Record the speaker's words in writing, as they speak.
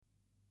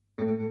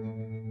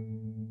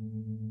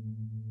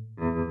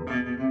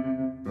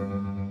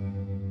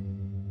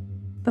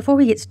Before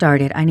we get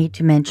started, I need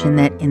to mention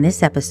that in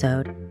this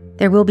episode,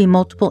 there will be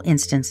multiple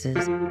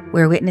instances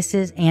where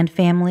witnesses and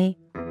family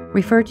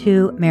refer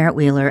to Merritt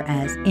Wheeler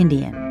as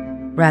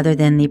Indian rather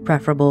than the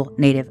preferable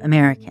Native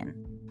American.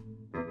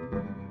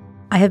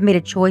 I have made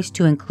a choice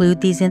to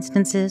include these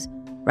instances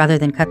rather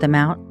than cut them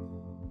out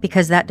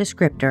because that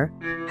descriptor,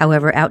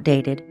 however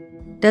outdated,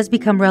 does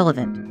become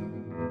relevant.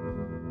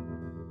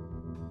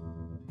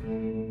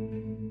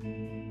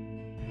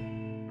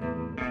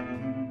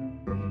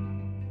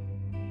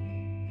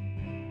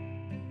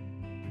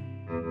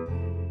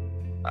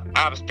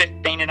 I was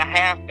 15 and a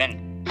half,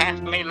 and half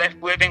of me left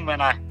with him when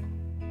I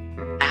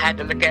had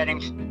to look at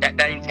him that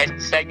day and had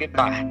to say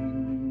goodbye.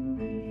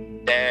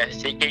 The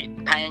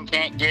pain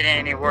can't get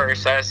any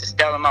worse. I was just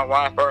telling my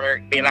wife earlier,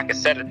 it'd be like a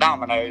set of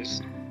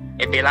dominoes.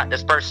 It'd be like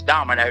this first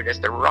domino that's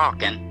the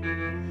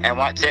rocking. And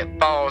once it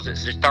falls,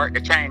 it's to start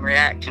the chain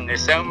reaction.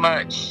 There's so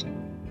much.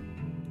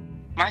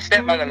 My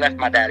stepmother left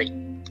my daddy.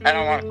 I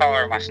don't want to call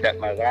her my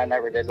stepmother. I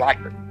never did like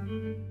her.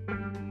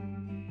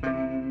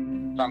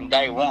 From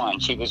day one,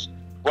 she was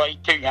way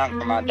too young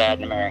for my dad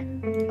to marry.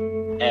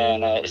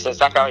 And it's just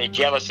like a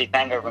jealousy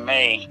thing over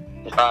me.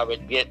 If I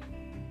would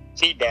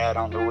see Dad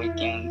on the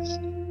weekends,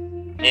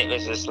 it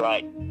was just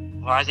like,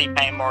 why is he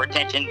paying more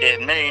attention to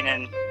me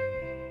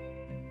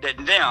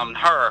than them,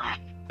 her?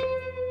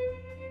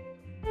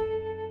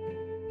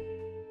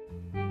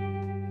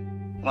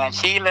 When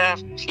she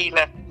left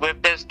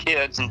with his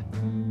kids,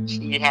 and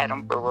she had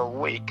them for a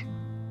week,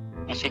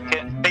 and she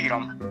couldn't feed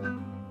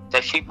them.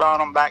 So she brought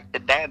them back to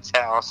Dad's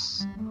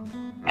house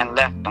and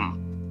left them.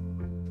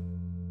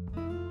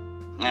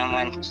 And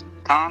when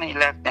Connie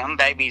left them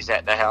babies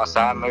at the house,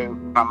 I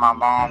moved from my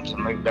mom's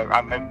and moved over.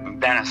 I moved from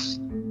Venice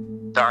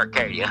to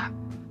Arcadia.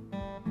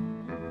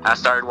 I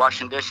started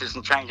washing dishes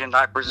and changing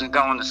diapers and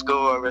going to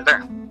school over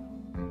there.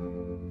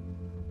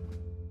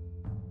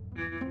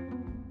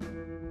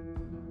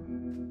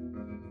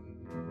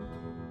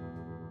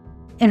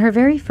 In her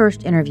very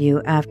first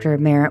interview after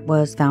Merritt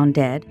was found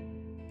dead,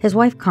 his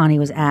wife Connie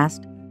was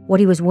asked what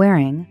he was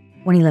wearing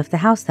when he left the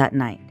house that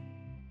night.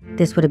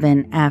 This would have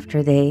been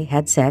after they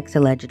had sex,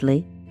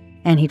 allegedly,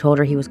 and he told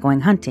her he was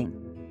going hunting.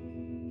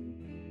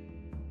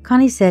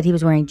 Connie said he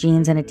was wearing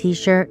jeans and a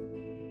t-shirt,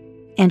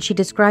 and she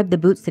described the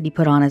boots that he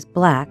put on as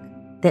black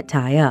that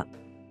tie up.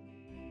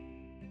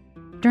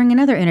 During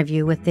another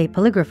interview with a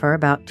polygrapher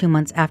about 2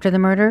 months after the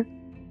murder,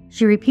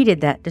 she repeated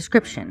that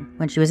description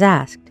when she was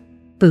asked,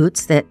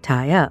 boots that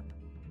tie up.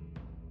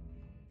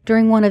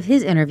 During one of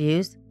his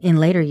interviews, in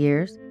later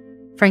years,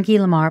 Frankie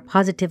Lamar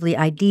positively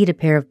ID'd a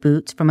pair of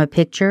boots from a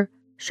picture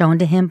shown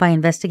to him by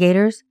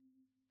investigators,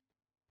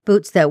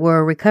 boots that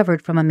were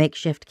recovered from a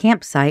makeshift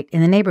campsite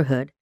in the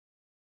neighborhood,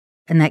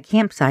 and that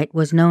campsite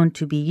was known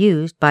to be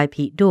used by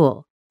Pete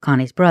Duell,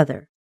 Connie's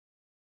brother.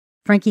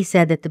 Frankie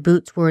said that the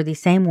boots were the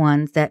same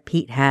ones that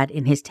Pete had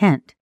in his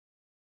tent.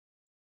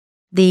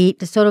 The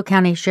DeSoto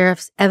County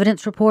Sheriff's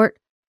evidence report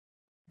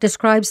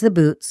describes the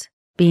boots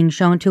being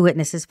shown to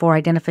witnesses for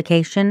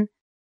identification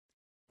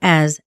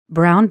as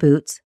brown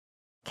boots,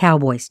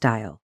 cowboy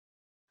style.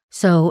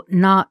 So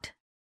not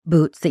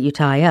boots that you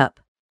tie up,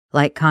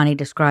 like Connie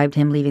described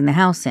him leaving the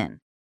house in.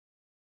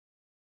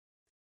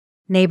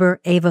 Neighbor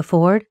Ava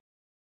Ford,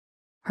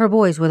 her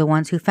boys were the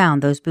ones who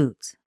found those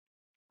boots.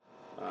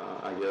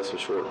 I guess a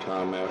short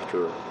time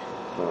after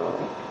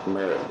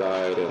Merritt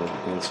died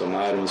and some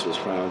items was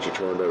found, you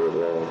turned over to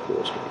law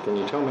enforcement. Can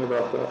you tell me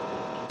about that?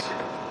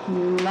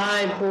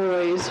 My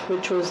boys,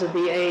 which was at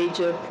the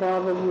age of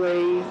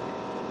probably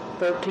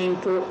 13,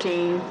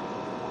 14,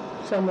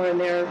 somewhere in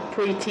there,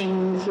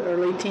 pre-teens,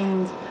 early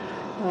teens,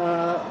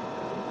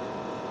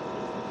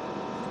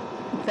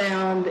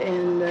 found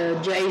in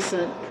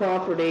adjacent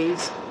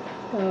properties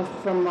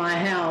from my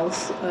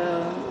house,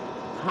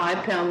 High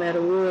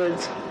Palmetto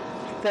Woods,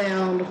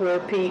 found where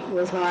Pete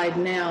was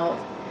hiding out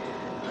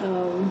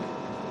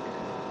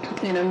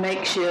in a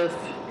makeshift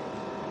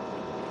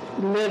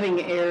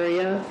living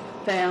area,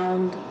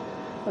 found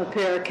a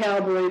pair of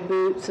cowboy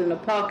boots and a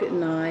pocket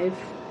knife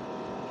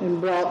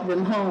and brought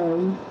them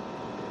home.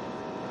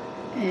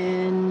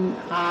 And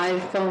I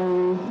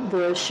phoned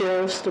the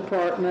sheriff's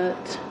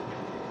department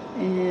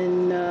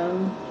and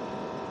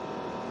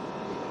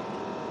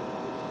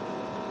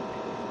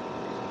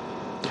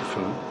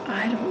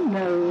I don't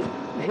know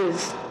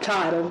his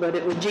title, but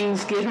it was Gene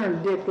Skinner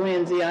and Dick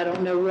Lindsay. I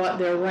don't know what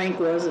their rank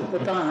was at the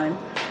time.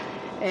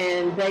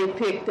 And they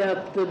picked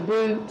up the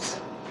boots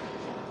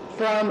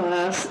from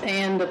us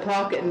and the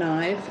pocket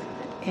knife.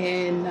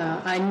 And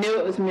I knew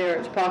it was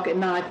Merritt's pocket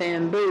knife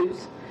and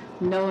boots.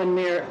 Knowing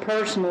Merritt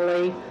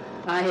personally,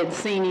 I had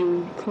seen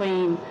him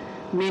clean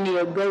many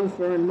a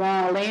gopher and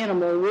wild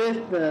animal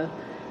with the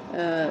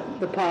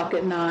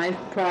pocket knife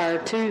prior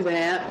to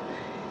that.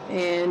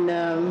 And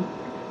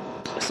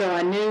so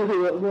I knew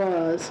who it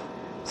was.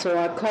 So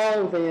I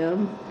called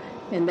them,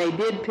 and they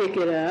did pick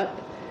it up.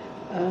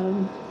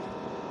 And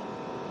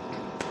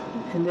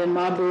then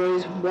my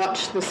boys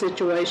watched the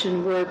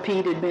situation where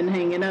Pete had been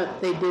hanging up.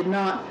 They did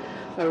not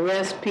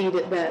arrest Pete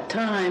at that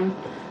time.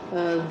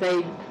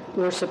 They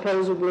were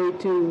supposedly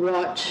to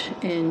watch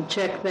and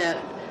check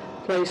that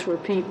place where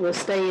Pete was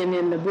staying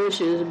in the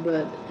bushes,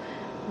 but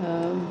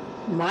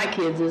my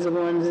kids is the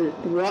ones that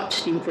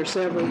watched him for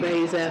several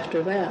days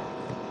after that.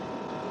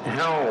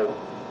 How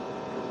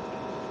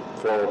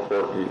far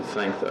apart do you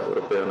think that would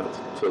have been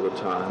to the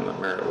time that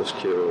Merritt was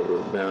killed? Would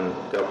it have been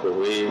a couple of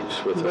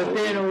weeks?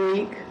 Within a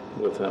week.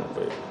 Within a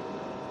week.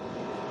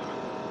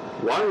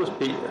 Why was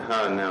Pete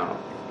hiding out?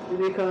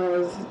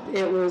 Because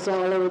it was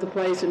all over the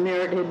place, and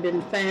Merritt had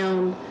been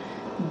found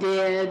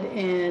dead,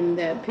 and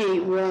that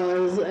Pete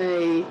was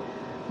a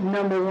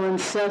number one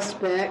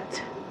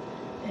suspect,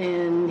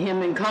 and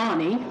him and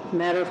Connie.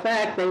 Matter of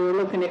fact, they were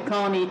looking at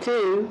Connie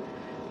too,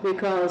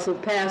 because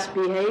of past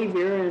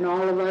behavior, and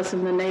all of us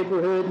in the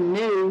neighborhood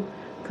knew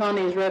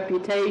Connie's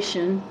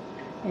reputation,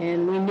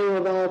 and we knew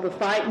of all the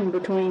fighting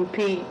between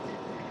Pete.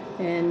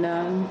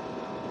 And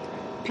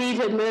Pete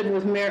had lived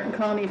with Merritt and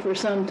Connie for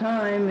some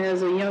time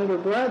as a younger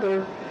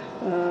brother.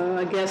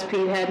 I guess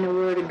Pete had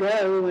nowhere to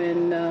go,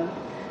 and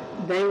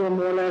they were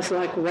more or less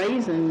like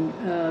raising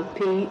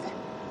Pete,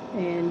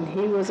 and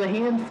he was a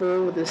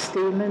handful with his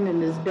stealing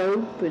and his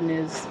dope and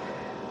his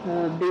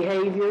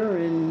behavior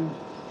and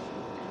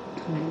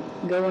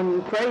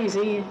going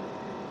crazy,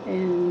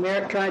 and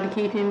Merritt tried to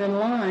keep him in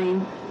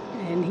line,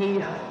 and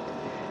he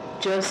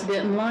just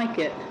didn't like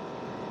it.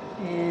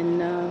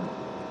 And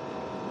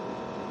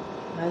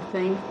I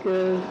think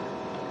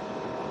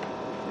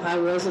I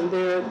wasn't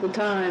there at the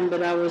time,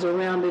 but I was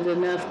around it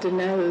enough to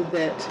know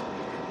that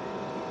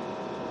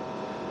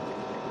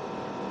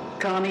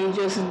Connie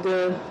just,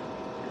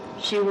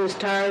 she was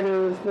tired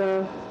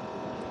of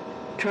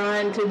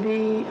trying to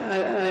be,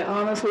 I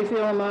honestly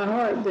feel in my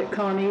heart that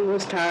Connie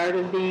was tired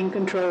of being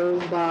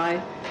controlled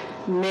by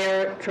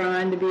Merritt,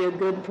 trying to be a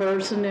good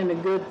person and a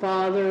good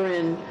father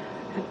and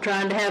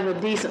trying to have a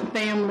decent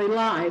family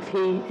life.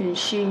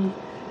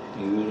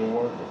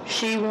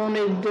 She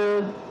wanted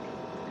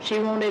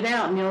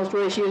out, and the only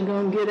way she was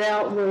going to get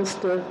out was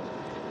her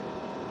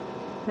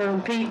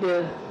and Pete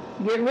to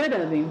get rid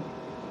of him.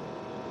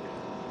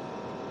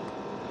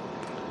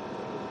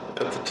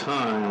 At the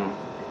time,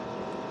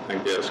 I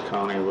guess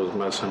Connie was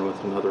messing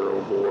with another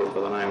old boy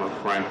by the name of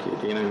Frankie.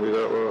 Do you know who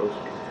that was?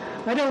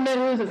 I don't know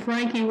who the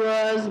Frankie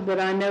was, but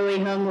I know he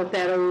hung with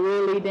that old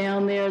Willie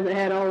down there that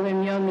had all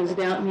them youngins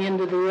down at the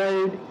end of the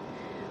road.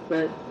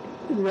 But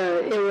it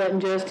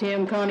wasn't just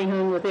him. Connie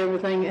hung with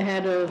everything that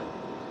had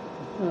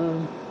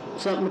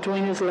something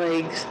between his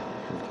legs.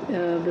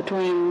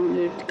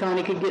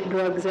 Connie could get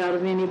drugs out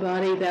of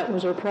anybody. That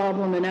was her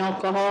problem, and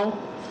alcohol.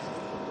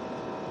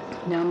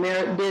 Now,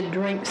 Merritt did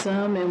drink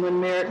some, and when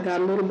Merritt got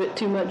a little bit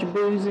too much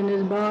booze in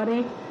his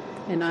body,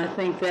 and I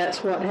think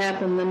that's what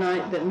happened the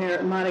night that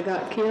Merritt might have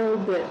got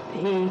killed, that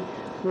he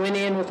went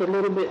in with a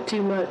little bit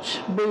too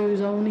much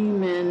booze on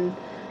him, and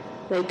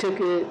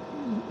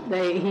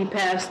he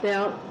passed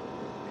out.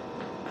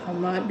 I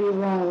might be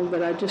wrong,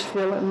 but I just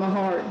feel it in my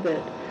heart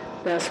that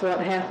that's what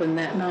happened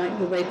that night,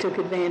 that they took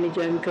advantage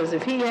of him, because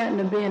if he hadn't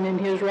have been in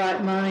his right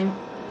mind,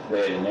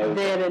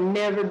 they'd have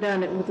never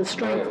done it with the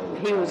strength.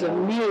 He was a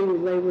mule.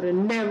 They would have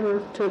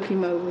never took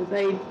him over.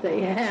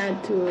 He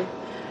had to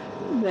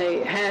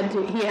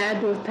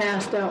have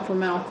passed out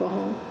from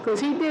alcohol,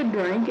 because he did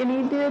drink, and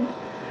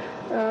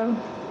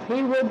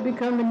he would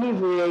become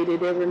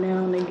inebriated every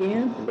now and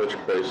again. But you're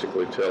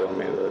basically telling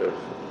me that if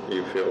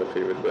you feel if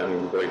he had been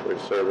completely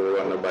sober, there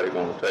wasn't nobody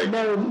going to take him.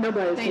 No,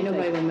 nobody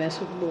going to mess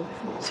with a boy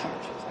from his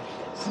heart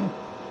like this.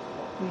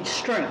 His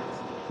strength.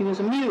 He was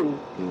a mule.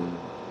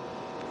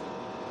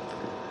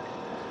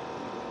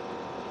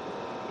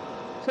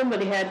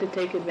 Somebody had to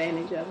take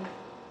advantage of him.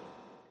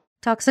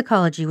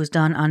 Toxicology was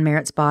done on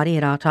Merritt's body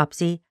at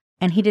autopsy,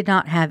 and he did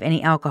not have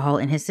any alcohol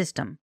in his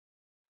system.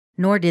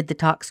 Nor did the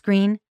tox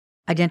screen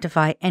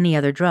identify any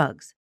other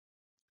drugs.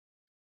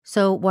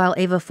 So while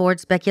Ava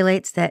Ford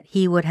speculates that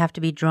he would have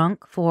to be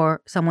drunk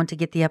for someone to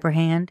get the upper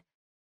hand,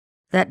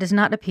 that does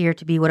not appear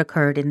to be what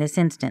occurred in this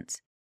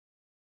instance.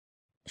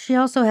 She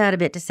also had a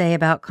bit to say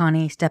about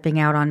Connie stepping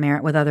out on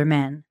Merritt with other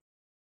men.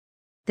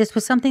 This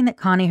was something that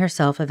Connie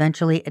herself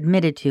eventually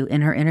admitted to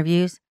in her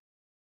interviews,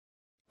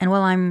 and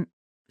while I'm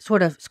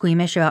sort of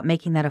squeamish about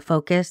making that a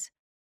focus,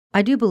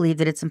 I do believe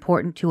that it's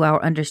important to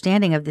our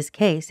understanding of this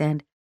case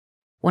and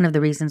one of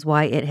the reasons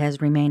why it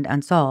has remained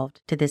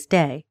unsolved to this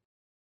day.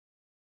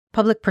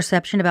 Public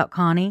perception about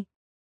Connie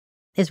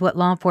is what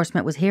law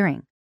enforcement was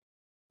hearing,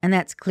 and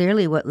that's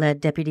clearly what led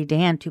Deputy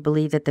Dan to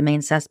believe that the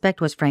main suspect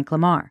was Frank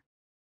Lamar.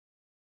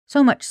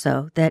 So much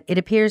so that it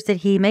appears that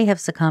he may have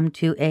succumbed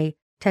to a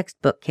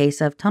textbook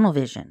case of tunnel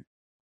vision.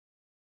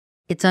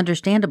 It's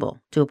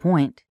understandable to a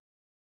point.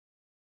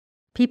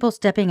 People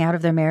stepping out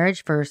of their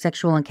marriage for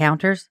sexual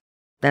encounters,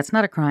 that's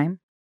not a crime,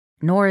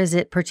 nor is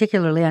it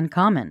particularly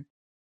uncommon.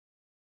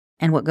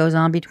 And what goes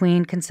on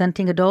between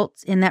consenting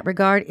adults in that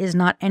regard is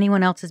not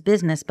anyone else's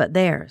business but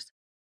theirs.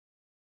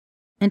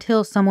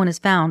 Until someone is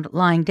found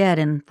lying dead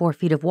in 4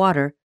 feet of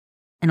water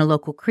in a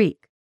local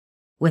creek,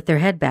 with their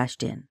head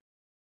bashed in.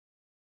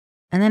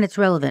 And then it's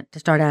relevant to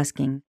start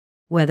asking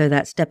whether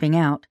that stepping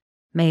out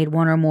made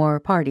one or more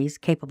parties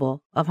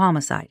capable of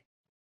homicide.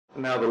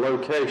 Now, the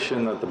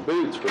location that the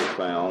boots were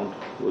found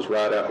was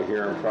right out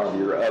here in front of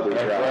your other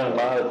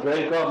driveway.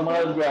 Straight off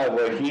my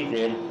driveway, she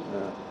did.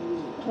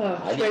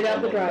 Straight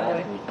out the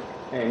driveway.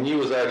 And you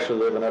was actually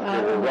living up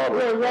here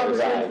where Robert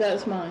lives,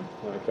 that's mine.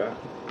 Okay.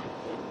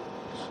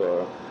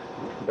 So,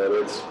 but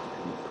it's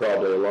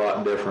probably a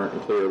lot different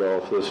and cleared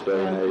off this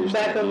day and age.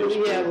 Back over,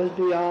 it would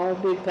be all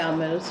big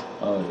palmettos.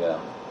 Oh, yeah.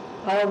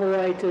 All the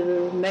way to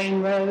the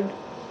main road.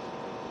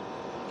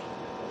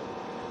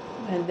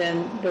 And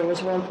then there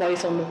was one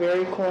place on the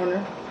very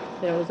corner.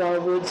 There was all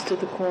woods to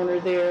the corner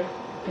there.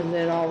 And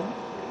then all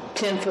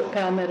 10-foot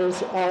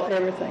palmettos,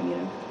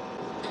 everything,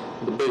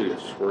 The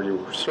boots, were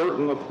you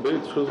certain that the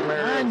boots was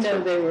Merritt? I know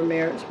they were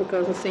Merritt's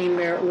because I seen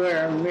Merritt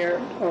wear them.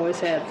 Merritt always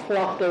had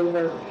flopped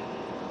over.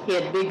 He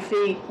had big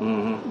feet,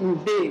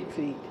 big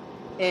feet.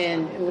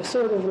 And it was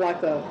sort of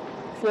like a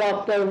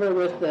flopped over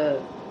with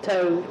the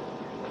toe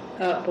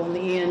up on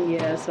the end.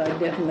 Yes, I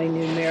definitely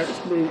knew Merritt's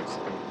boots.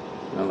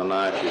 And the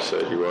knife, you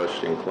said you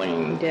washed and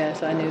cleaned.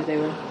 Yes, I knew they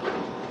were.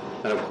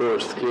 And of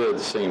course, the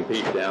kids seen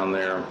Pete down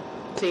there.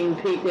 Seen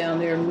Pete down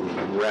there.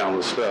 Around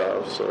the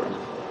stuff, so.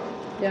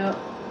 Yeah.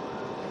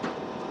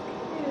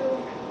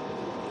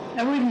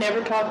 And we've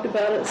never talked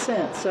about it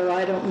since, so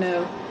I don't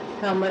know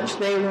how much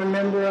they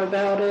remember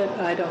about it.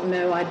 I don't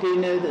know. I do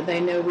know that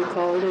they know we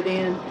called it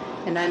in,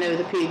 and I know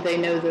they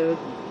know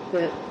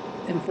that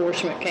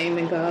enforcement came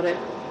and got it.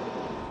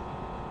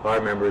 I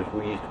remember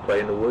we used to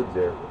play in the woods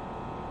there.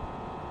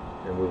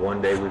 And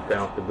one day we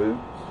found the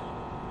boots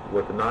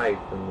with a knife,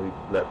 and we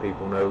let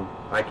people know.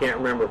 I can't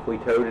remember if we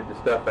toted the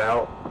stuff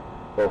out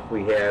or if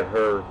we had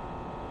her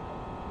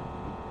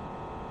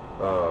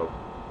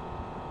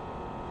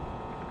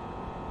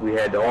we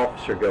had the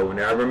officer go in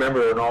there. I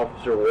remember an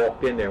officer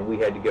walked in there and we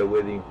had to go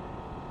with him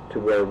to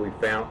where we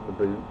found the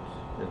boots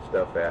and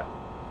stuff at.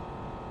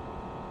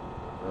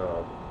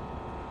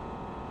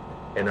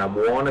 And I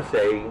want to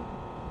say,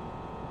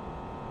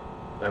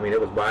 it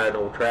was by an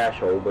old trash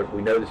hole, but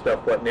we know the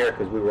stuff wasn't there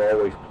because we were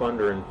always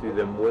plundering through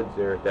them woods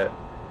there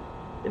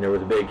and there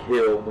was a big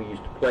hill and we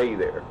used to play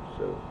there.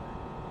 So,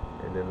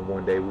 and then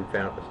one day we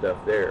found the stuff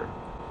there.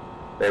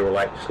 They were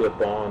like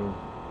slip-on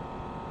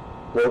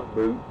work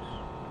boots,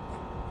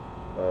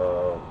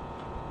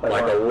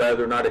 like a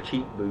leather, not a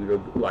cheap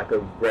boot, like a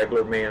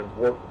regular man's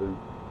work boot.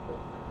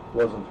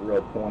 Wasn't the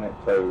real pointed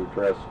toe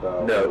dress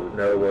style?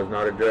 No, it was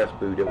not a dress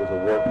boot. It was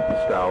a work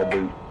style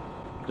boot.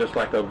 Just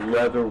like a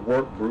leather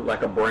work boot,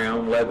 like a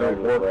brown leather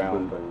work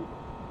boot.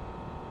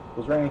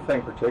 Was there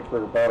anything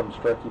particular about them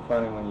struck you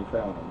funny when you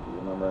found them? Do you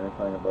remember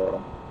anything about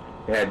them?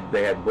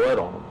 They had blood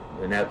on them,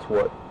 and that's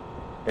what.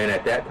 And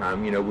at that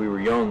time, we were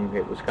young.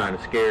 It was kind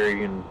of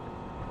scary, and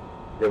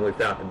then we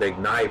found the big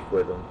knife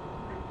with them,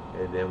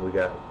 and then we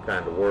got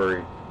kind of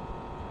worried.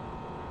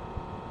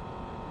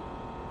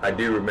 I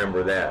do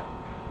remember that.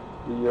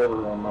 Do you ever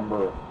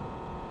remember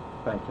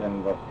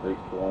thinking that they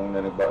belonged to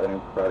anybody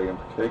in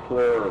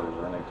particular, or is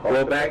there any talk?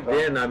 Well, back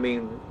then,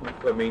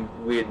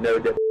 we had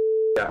known that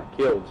got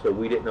killed, so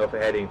we didn't know if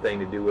it had anything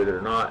to do with it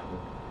or not. And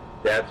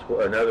that's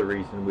another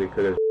reason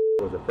because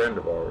was a friend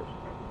of ours.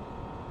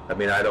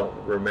 I don't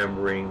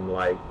remember him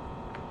like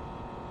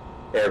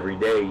every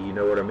day, you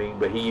know what I mean?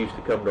 But he used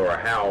to come to our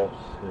house,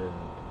 and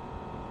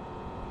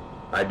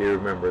I do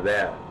remember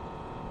that.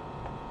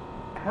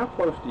 How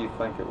close do you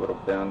think it would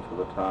have been to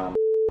the time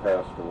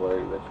passed away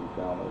that you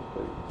found those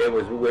boots? It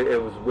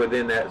was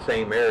within that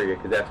same area,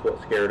 because that's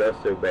what scared us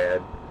so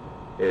bad,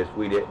 is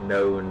we didn't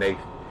know, and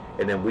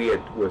then we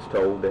was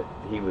told that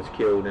he was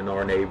killed in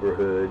our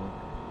neighborhood,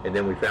 and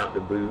then we found the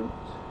boots,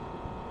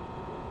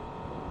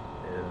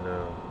 and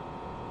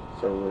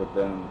so it would have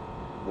been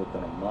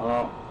within a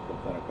month,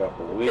 within a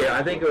couple of weeks. Yeah,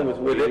 I think it was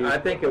within. I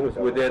think it was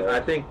within.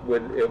 I think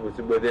it was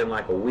within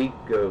like a week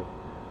of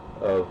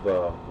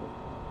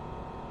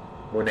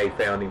when they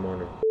found him on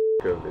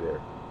the over there.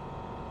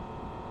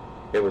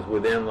 It was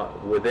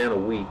within a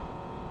week,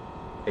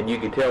 and you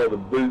could tell the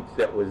boots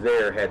that was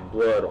there had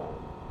blood on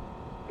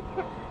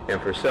them. And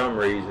for some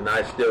reason,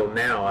 I still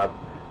now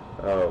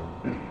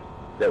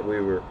that we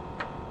were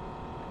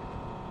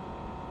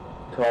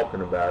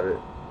talking about it.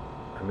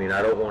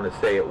 I don't want to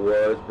say it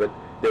was, but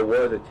there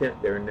was a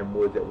tent there in them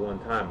woods at one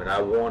time, and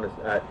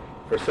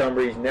for some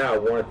reason now I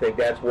want to think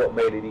that's what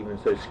made it even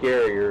so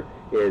scarier.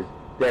 Is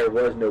there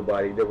was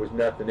nobody, there was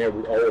nothing there.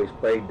 We always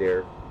played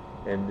there,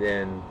 and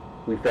then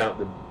we found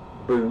the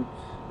boots,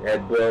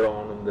 had blood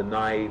on them, the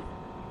knife,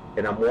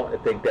 and I'm wanting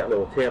to think that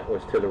little tent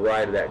was to the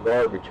right of that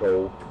garbage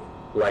hole,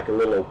 like a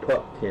little old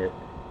pup tent,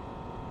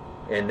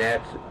 and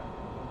that's.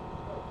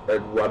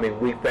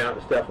 We found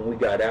the stuff and we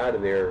got out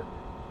of there,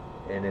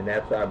 and then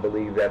I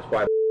believe that's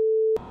why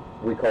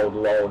we called the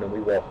law, and then we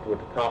walked with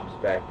the cops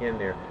back in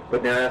there.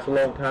 But now that's a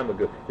long time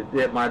ago.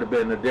 That might have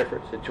been a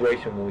different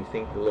situation when we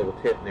seen the little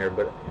tent in there,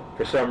 but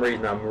for some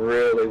reason I'm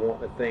really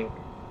wanting to think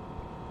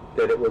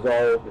that it was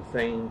all at the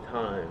same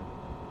time.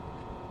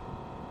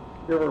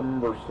 You ever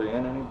remember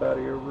seeing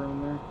anybody over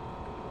in there?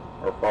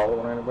 Or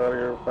following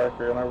anybody back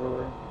in over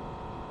there?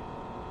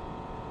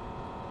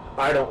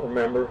 I don't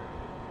remember.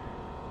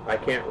 I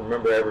can't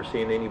remember ever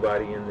seeing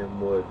anybody in them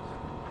woods.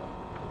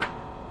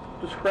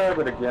 Describe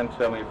it again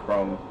to me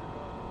from,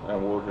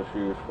 and we'll just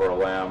use for a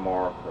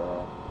landmark,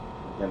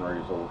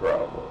 Henry's old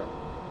driveway.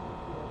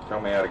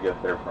 Tell me how to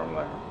get there from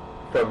there.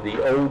 From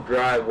the old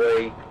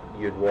driveway,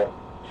 you'd walk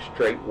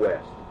straight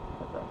west.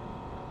 Okay.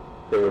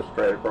 There was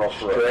Straight across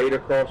the road. Straight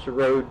across the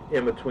road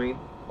in between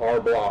our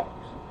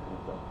blocks.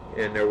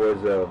 Okay. And there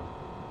was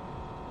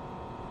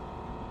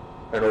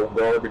an old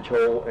garbage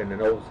hole and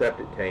an old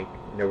septic tank,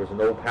 and there was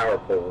an old power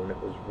pole, and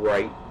it was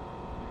right.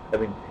 I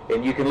mean,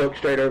 and you can look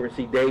straight over and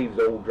see Dave's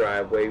old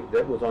driveway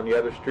that was on the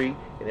other street,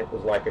 and it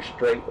was like a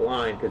straight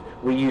line, because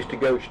we used to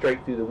go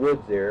straight through the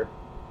woods there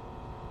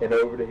and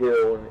over the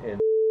hill, and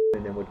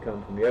then would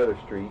come from the other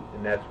street,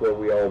 and that's where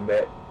we all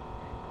met.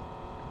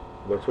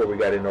 That's where we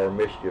got into our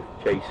mischief,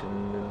 chasing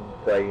and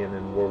playing,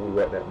 and where we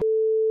let that.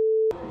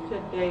 You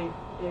said Dave.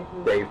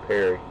 Dave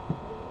Perry.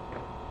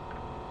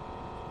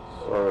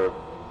 So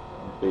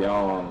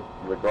beyond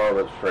the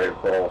garbage straight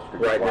across.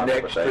 Right, the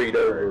next street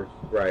over.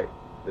 Right,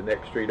 the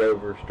next street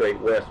over, straight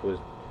west, was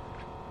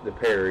the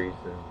Perrys,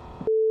 and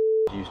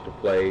used to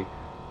play.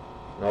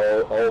 And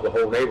all the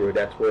whole neighborhood.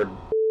 That's where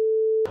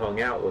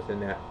hung out, was in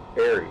that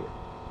area.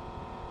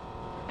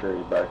 Carry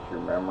you back to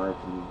your memory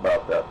from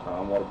about that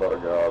time. What about a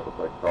guy that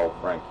they called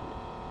Frankie?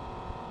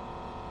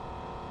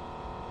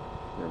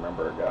 You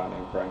remember a guy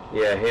named Frankie?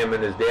 Yeah, him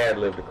and his dad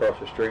lived across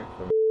the street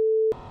from me,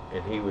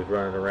 and he was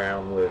running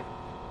around with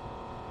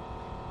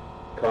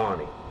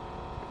Connie.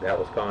 That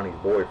was Connie's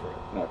boyfriend.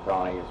 No,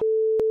 Connie is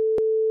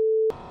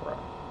right.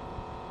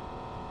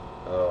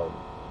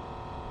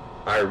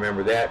 I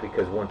remember that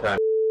because one time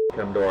he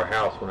come to our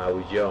house when I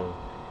was young,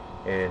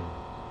 and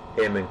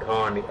him and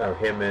Connie, or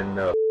him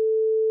and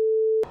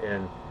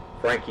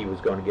Frankie was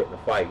going to get in a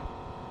fight.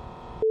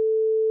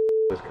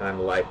 Was kind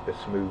of like the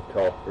smooth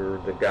talker,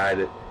 the guy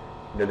that,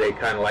 you know, they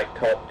kind of like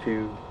talked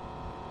to.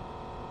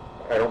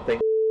 I don't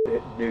think he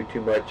knew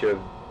too much of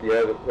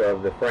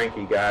the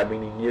Frankie guy. I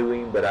mean, he knew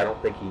him, but I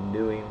don't think he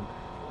knew him.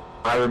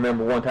 I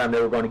remember one time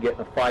they were going to get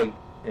in a fight,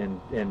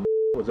 and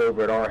was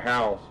over at our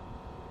house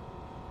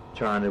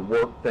trying to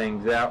work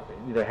things out,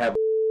 you know, have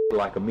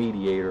like a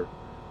mediator,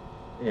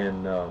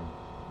 and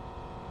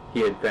he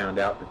had found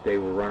out that they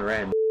were running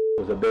around.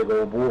 Was a big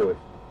old boy,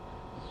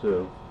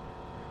 so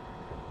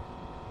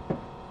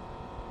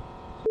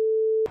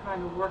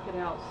Trying to work it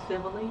out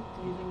civilly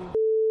using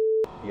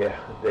your... yeah,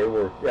 they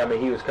were. I mean,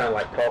 he was kind of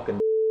like talking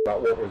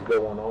about what was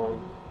going on,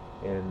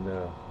 and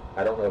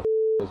I don't know if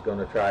he was going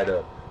to try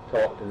to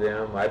talk to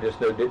them. I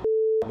just know didn't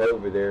come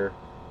over there,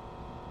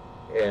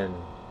 and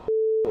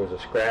was a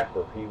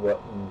scrapper. He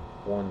wasn't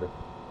one to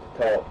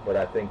talk, but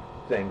I think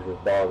things was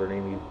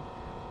bothering him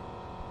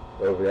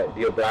over that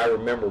deal. But I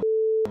remember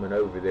coming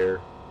over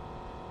there,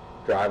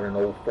 driving an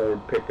old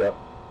Ford pickup,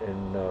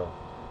 and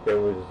they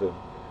were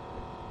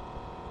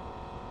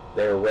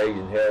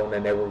raising hell,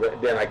 and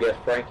then I guess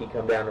Frankie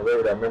come down the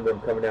road. I remember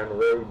him coming down the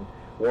road, and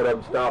one of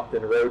them stopped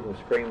in the road and was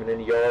screaming in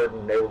the yard,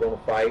 and they were going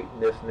to fight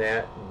and this and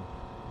that.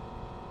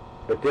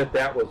 But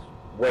that was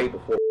way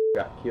before he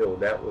got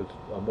killed. That was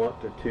a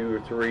month or 2 or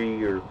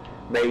 3 or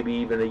maybe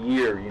even a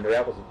year. You know,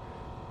 that was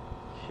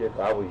shit.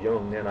 I was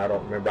young then. I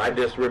don't remember. I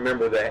just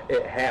remember that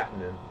it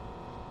happening.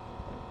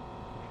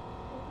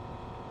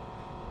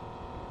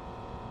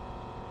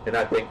 And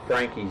I think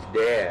Frankie's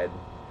dad,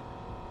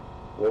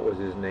 what was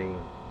his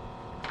name?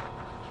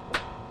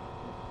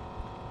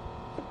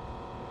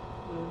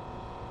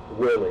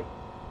 Willie,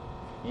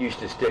 used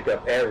to stick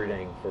up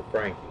everything for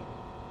Frankie.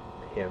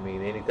 I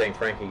mean, anything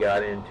Frankie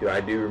got into,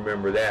 I do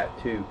remember that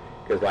too,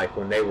 because like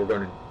when they was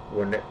arguing,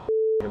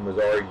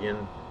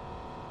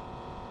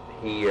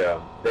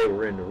 they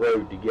were in the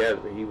road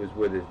together. He was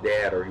with his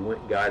dad, or he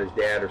went and got his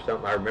dad or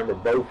something. I remember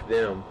both of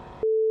them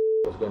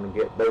was going to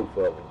get both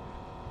of them.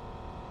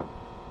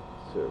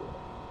 So,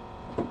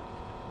 Do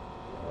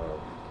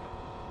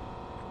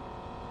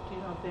you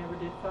know if they ever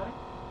did fight?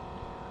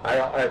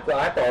 I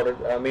thought it.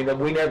 I mean,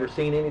 we never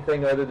seen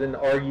anything other than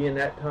arguing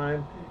that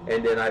time,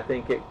 and then I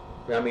think it.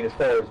 I mean, as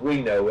far as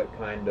we know, it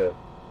kind of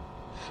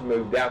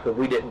smoothed out because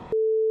we didn't.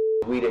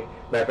 Matter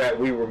of fact,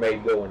 we were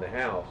made go in the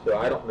house, so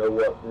I don't know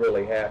what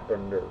really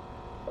happened or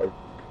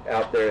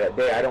out there that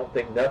day. I don't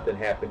think nothing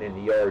happened in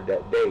the yard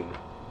that day.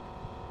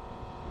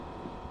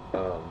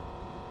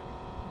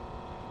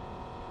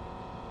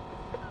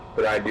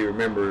 But I do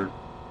remember.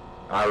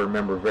 I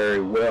remember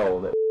very well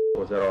that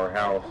was at our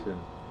house and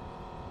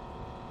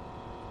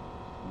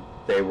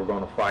they were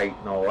going to fight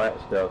and all that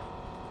stuff.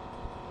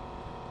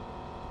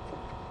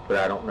 But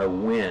I don't know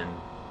when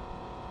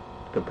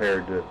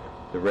compared to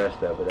the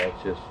rest of it.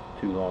 That's just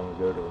too long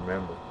ago to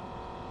remember.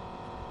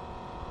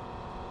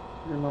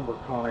 You remember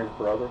Connie's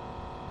brother?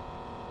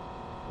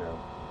 No.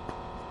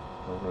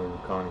 I don't know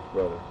Connie's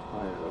brother.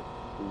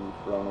 He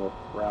used to run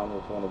around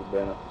with one of the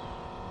Bennetts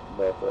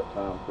about that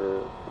time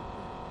period.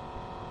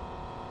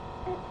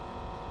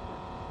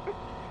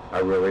 I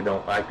really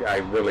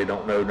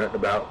don't know nothing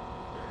about.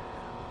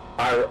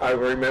 I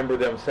remember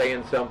them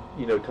saying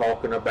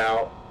talking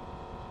about,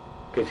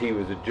 because he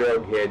was a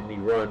drug head and he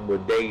run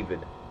with David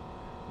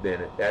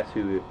Bennett. That's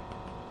who,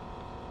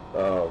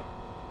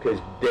 because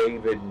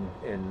David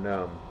and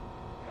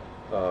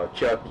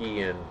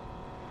Chucky and,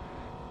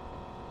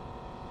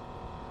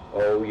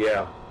 oh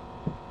yeah.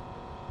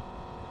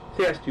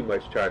 See, that's too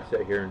much to try to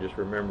sit here and just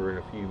remember in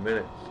a few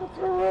minutes. That's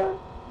all right.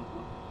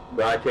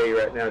 But I tell you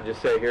right now,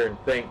 just sit here and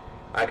think.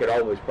 I could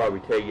almost probably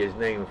tell you his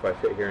name if I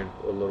sit here in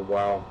a little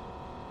while.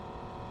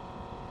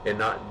 And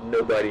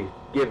nobody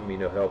giving me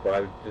no help.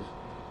 Just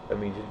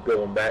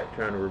going back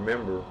trying to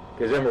remember.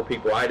 Because them were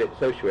people I didn't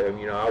associate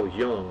with. I was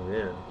young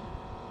then.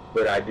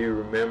 But I do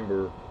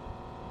remember,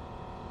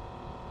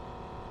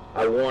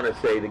 I want to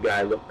say the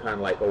guy looked kind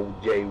of like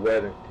old Jay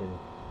Weatherington,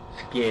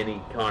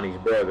 skinny, Connie's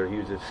brother. He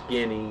was a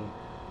skinny,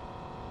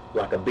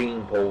 like a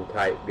beanpole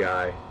type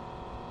guy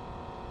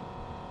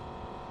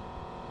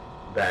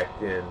back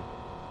then.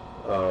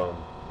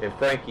 And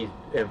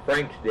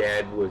Frank's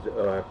dad was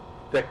a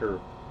thicker,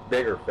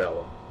 bigger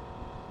fellow.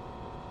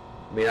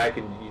 I mean, I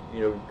can,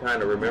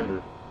 kind of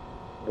remember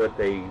what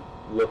they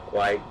looked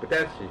like, but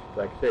that's just,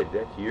 like I said,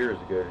 that's years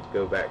ago to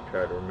go back and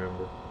try to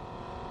remember.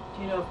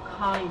 Do you know if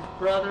Connie's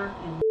brother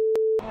and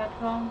had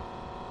trouble?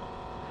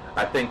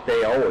 I think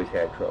they always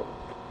had trouble.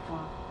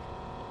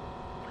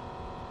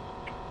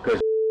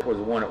 Because was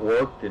the one that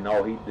worked, and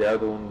the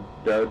other one,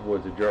 Doug,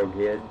 was a drug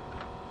head.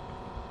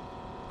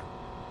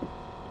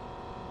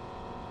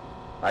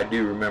 I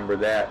do remember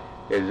that,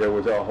 as there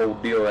was a whole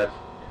deal. That's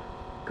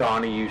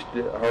Connie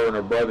her and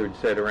her brother would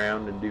sit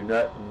around and do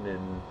nothing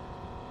and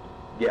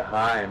get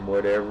high and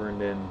whatever, and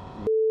then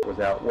was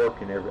out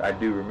working. I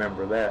do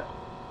remember that.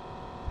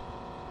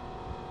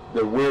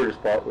 The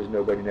weirdest part was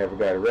nobody never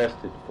got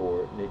arrested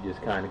for it, and it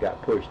just kind of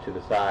got pushed to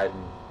the side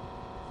and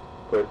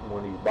put in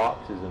one of these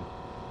boxes and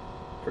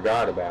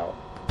forgot about.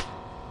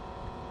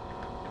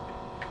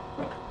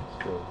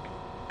 So,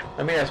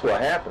 I mean, that's what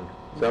happened.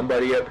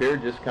 Somebody up here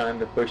just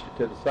kind of pushed it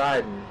to the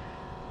side, and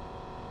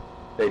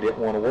they didn't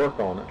want to work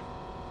on it.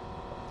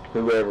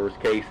 Whoever's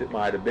case it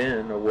might have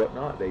been or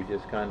whatnot, they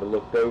just kind of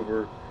looked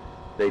over.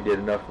 They did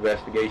enough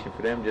investigation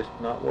for them just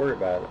to not worry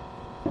about it.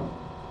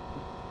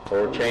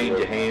 Or change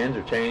of hands,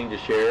 or change of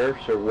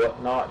sheriffs, or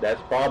whatnot.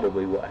 That's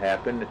probably what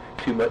happened.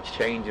 Too much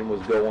changing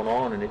was going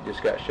on, and it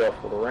just got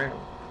shuffled around.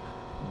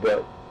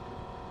 But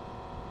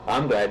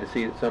I'm glad to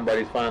see that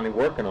somebody's finally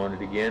working on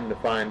it again to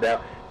find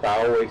out.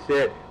 I always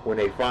said, when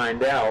they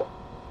find out,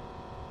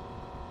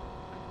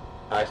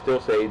 I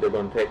still say they're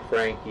going to take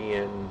Frankie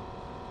and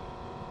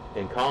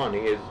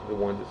Connie as the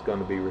ones that's going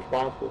to be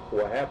responsible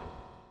for what happened.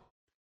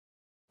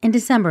 In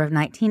December of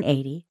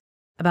 1980,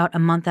 about a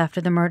month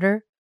after the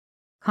murder,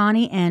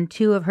 Connie and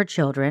two of her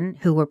children,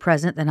 who were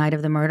present the night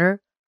of the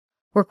murder,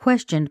 were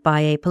questioned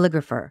by a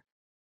polygrapher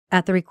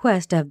at the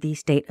request of the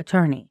state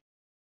attorney.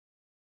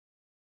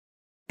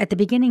 At the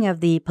beginning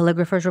of the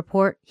polygrapher's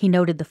report, he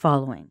noted the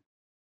following.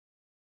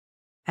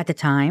 At the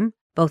time,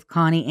 both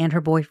Connie and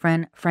her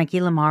boyfriend,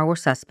 Frankie Lamar, were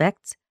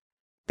suspects,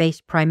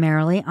 based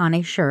primarily on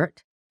a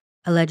shirt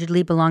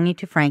allegedly belonging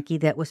to Frankie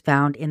that was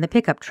found in the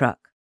pickup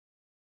truck,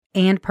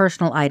 and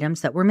personal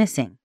items that were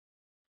missing,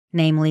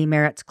 namely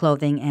Merritt's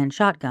clothing and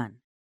shotgun.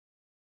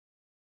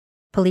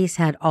 Police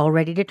had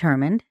already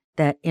determined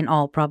that, in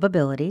all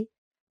probability,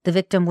 the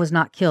victim was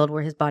not killed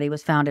where his body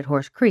was found at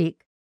Horse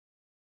Creek,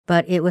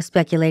 but it was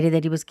speculated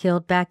that he was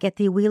killed back at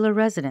the Wheeler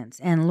residence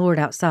and lured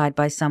outside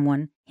by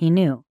someone he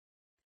knew.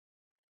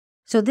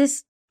 So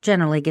this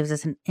generally gives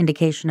us an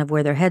indication of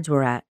where their heads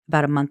were at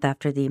about a month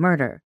after the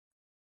murder.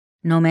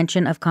 No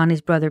mention of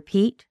Connie's brother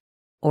Pete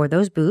or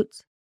those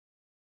boots.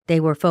 They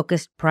were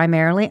focused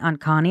primarily on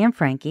Connie and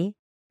Frankie,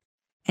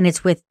 and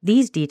it's with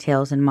these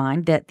details in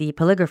mind that the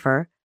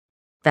polygrapher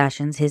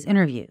fashions his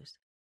interviews.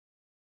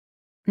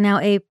 Now,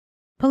 a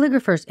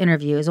polygrapher's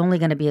interview is only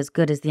going to be as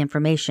good as the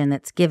information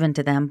that's given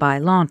to them by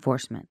law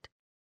enforcement.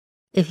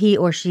 If he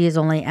or she is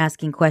only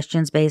asking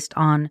questions based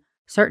on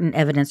certain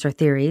evidence or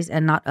theories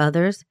and not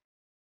others,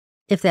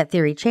 if that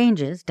theory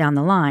changes down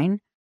the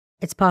line,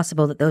 it's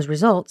possible that those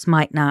results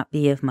might not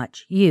be of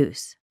much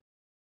use.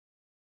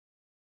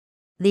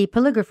 The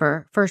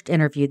polygrapher first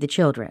interviewed the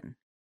children.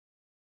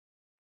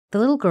 The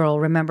little girl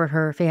remembered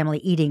her family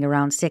eating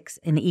around 6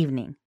 in the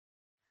evening,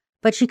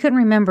 but she couldn't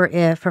remember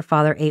if her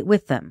father ate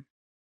with them.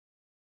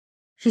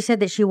 She said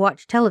that she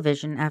watched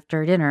television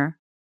after dinner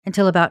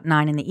until about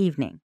 9 in the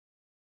evening.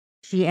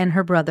 She and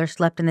her brother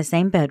slept in the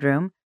same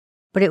bedroom,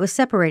 but it was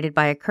separated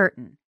by a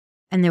curtain,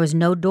 and there was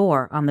no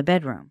door on the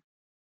bedroom.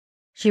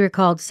 She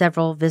recalled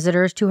several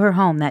visitors to her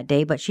home that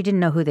day, but she didn't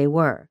know who they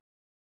were.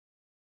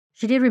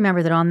 She did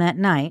remember that on that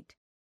night,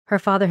 her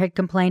father had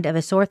complained of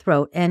a sore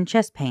throat and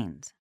chest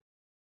pains.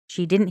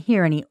 She didn't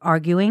hear any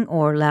arguing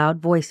or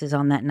loud voices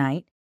on that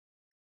night,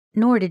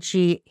 nor did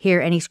she hear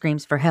any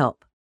screams for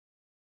help.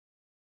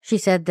 She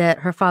said that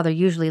her father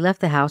usually left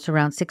the house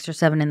around 6 or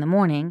 7 in the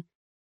morning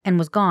and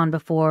was gone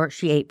before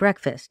she ate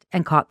breakfast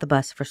and caught the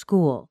bus for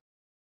school.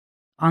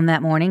 On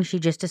that morning, she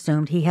just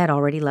assumed he had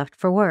already left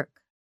for work.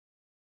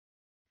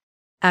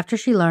 After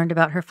she learned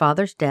about her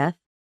father's death,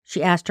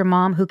 she asked her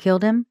mom who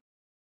killed him,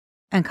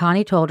 and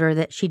Connie told her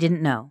that she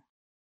didn't know.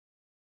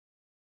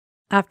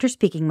 After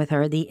speaking with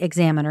her, the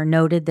examiner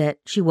noted that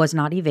she was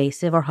not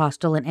evasive or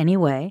hostile in any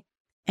way,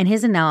 and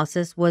his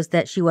analysis was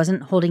that she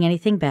wasn't holding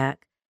anything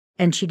back,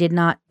 and she did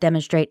not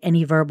demonstrate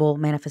any verbal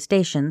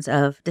manifestations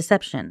of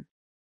deception.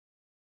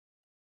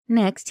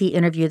 Next, he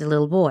interviewed the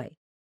little boy,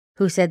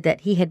 who said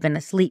that he had been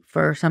asleep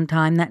for some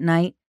time that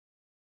night,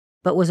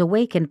 but was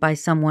awakened by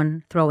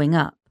someone throwing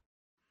up.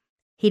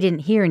 He didn't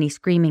hear any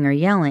screaming or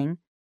yelling,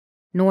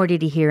 nor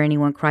did he hear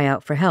anyone cry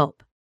out for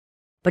help,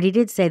 but he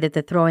did say that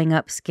the throwing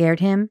up scared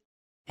him,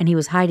 and he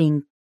was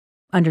hiding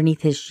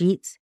underneath his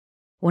sheets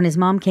when his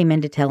mom came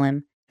in to tell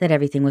him that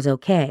everything was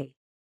okay.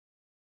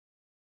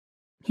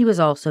 He was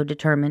also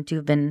determined to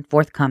have been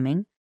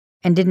forthcoming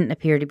and didn't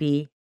appear to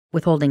be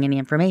withholding any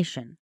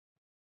information.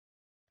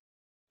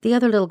 The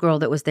other little girl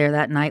that was there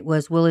that night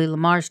was Willie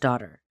Lamar's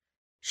daughter.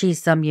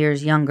 She's some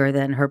years younger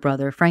than her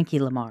brother, Frankie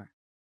Lamar,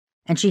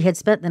 and she had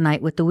spent the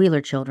night with the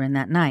Wheeler children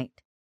that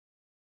night.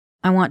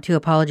 I want to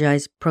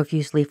apologize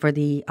profusely for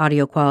the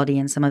audio quality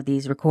in some of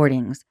these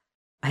recordings.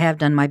 I have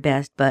done my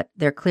best, but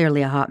they're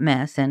clearly a hot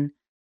mess, and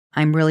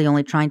I'm really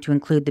only trying to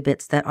include the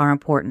bits that are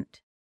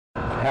important.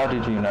 How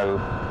did you know?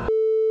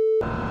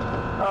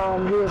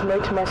 He was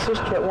married to my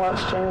sister at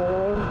once, Jane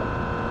Wheeler.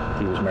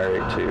 He was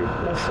married to?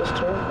 My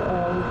sister,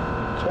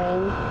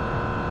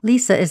 Jane.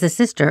 Lisa is the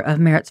sister of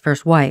Merritt's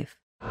first wife.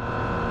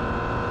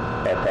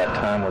 At that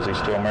time, was he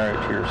still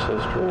married to your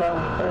sister? No,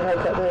 they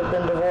had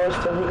been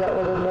divorced, and he got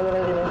with another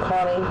lady named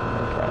Connie.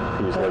 Okay.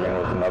 He was living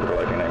with another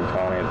lady named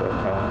Connie at that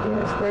time?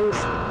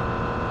 Yes,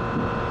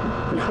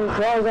 as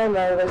far as I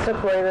know, they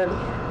separated,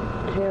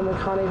 him and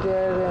Connie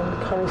did,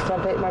 and Connie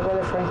stopped dating my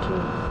brother Frankie.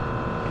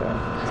 Okay.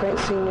 Frank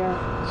Sr.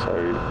 So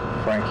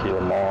Frankie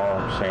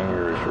Lamar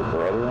Sr. is your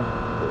brother?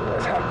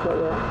 That's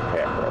half-brother.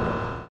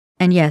 Half-brother.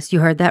 And yes, you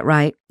heard that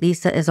right.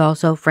 Lisa is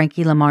also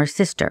Frankie Lamar's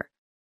sister,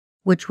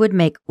 which would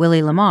make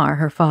Willie Lamar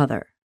her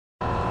father.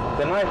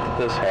 The night that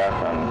this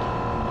happened,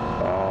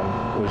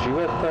 was you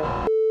at the...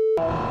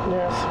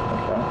 Yes.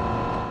 Okay.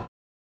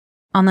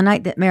 On the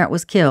night that Merritt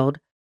was killed,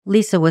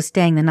 Lisa was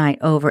staying the night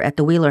over at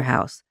the Wheeler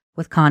house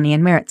with Connie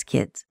and Merritt's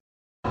kids.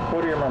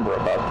 What do you remember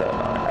about that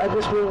night? I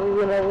just remember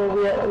whenever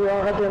we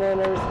all had dinner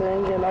and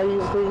everything, and I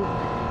usually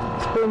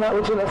spend the night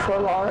with Jennifer a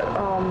lot.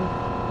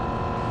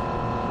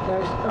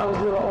 I was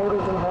a little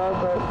older than her,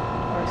 but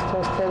I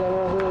still stayed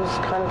there. We was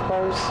kind of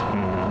close.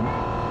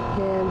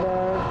 Mm-hmm. And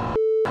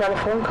got a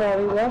phone call.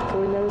 He left.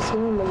 We never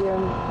seen him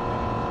again.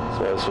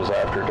 So this was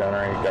after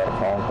dinner. You got a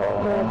phone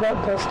call?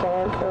 About dusk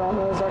dark. I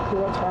don't know exactly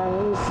what time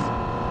it was.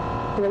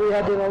 We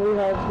had dinner. We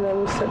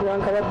sat down,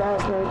 got up the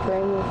house and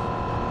everything.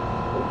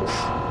 We just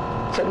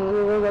sitting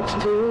there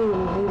watching TV,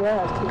 and he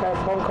left. He got a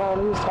phone call,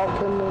 and he was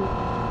talking.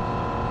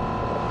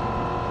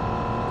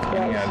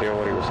 And any idea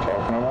what he was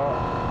talking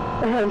about?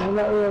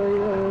 Not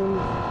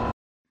really.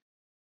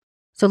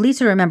 So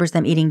Lisa remembers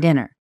them eating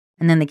dinner,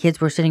 and then the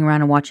kids were sitting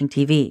around and watching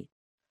TV,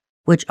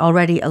 which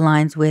already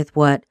aligns with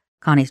what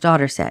Connie's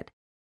daughter said.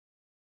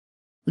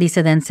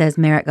 Lisa then says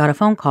Merritt got a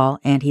phone call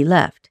and he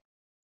left,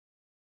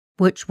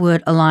 which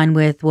would align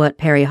with what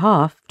Perry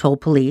Hoff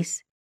told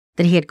police,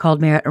 that he had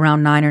called Merritt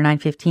around 9 or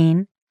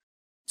 9:15.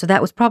 So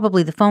that was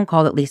probably the phone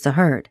call that Lisa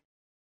heard,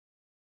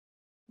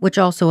 which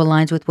also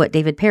aligns with what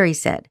David Perry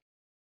said,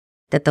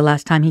 that the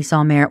last time he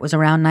saw Merritt was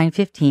around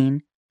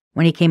 9:15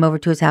 when he came over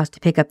to his house to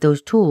pick up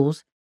those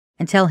tools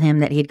and tell him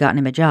that he had gotten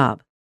him a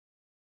job.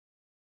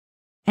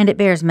 And it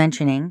bears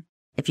mentioning,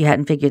 if you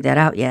hadn't figured that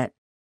out yet,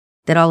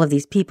 that all of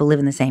these people live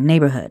in the same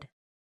neighborhood.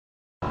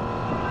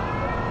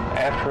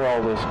 After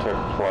all this took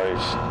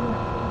place,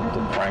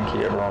 did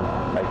Frankie ever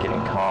make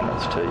any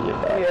comments to you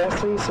about it?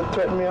 Yes, he used to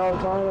threaten me all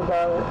the time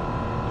about it.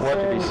 What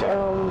did he say?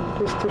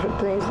 Just different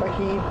things, like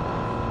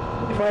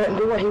if I didn't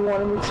do what he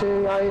wanted me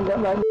to, I ended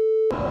up like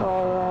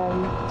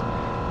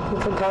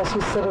or sometimes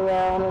he'd sit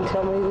around and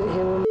tell me that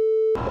him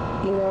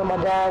and my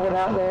dad went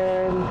out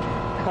there and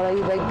how they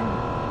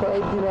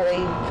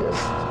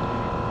just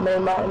met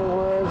him out in the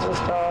woods and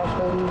stuff,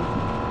 and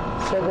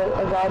said that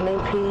a guy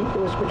named Pete,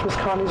 which was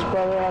Connie's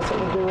brother, had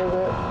something to do with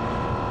it.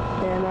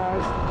 And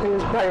he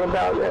was bragging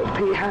about that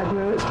Pete had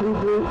new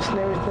boots and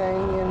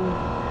everything,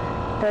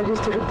 and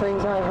just different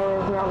things I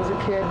heard when I was a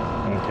kid.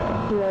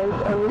 Okay.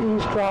 I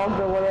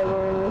eavesdropped or whatever,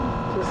 and it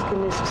just gave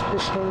me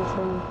suspicions.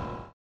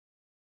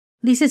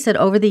 Lisa said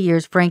over the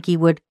years Frankie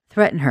would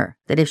threaten her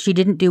that if she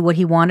didn't do what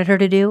he wanted her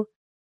to do,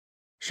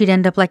 she'd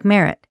end up like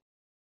Merritt.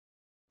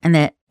 And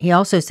that he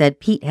also said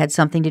Pete had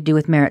something to do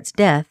with Merritt's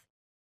death,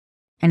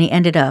 and he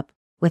ended up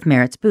with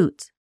Merritt's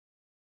boots.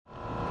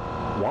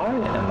 Why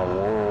in the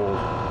world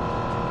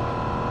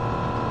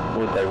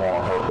would they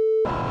want her?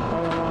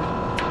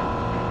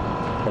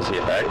 Was he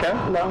a bad guy?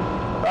 No.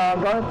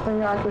 The only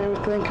thing I can ever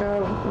think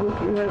of,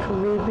 for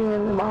me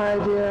being my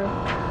idea,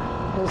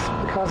 was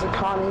because of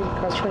Connie,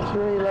 because Frankie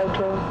really loved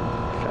her.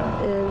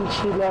 Okay. And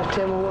she left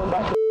him and went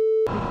back to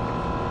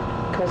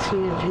because he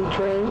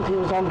drank, he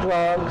was on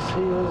drugs,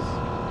 he was,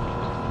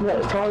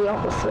 it's totally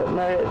opposite.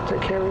 Merritt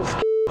took care of his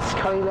kids.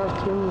 Connie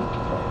left him,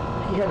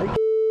 he had the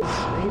kids,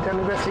 he done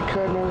the best he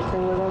could and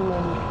everything with them.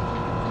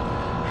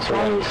 And so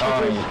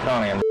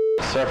Connie and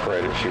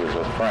separated, she was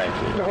with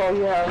Frankie. Oh,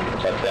 yeah.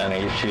 But then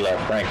she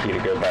left Frankie to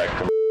go back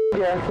to...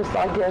 Yeah, because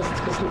I guess,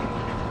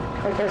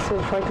 like I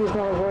said, Frankie's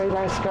not a very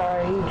nice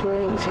guy. He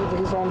drinks,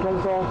 he's on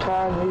drugs all the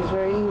time. He's a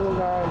very evil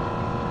guy.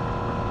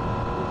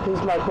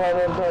 He's my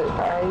brother, but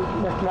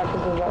nothing I can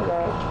do about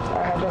that.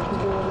 I have nothing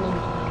to do with him.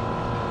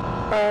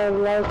 A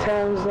lot of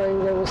times he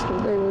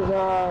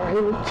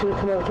would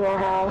come over to our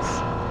house.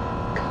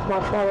 My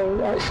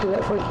father actually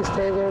let Frankie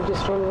stay there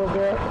just for a little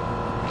bit.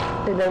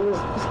 And they was,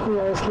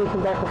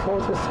 sneaking back and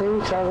forth to see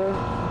each other.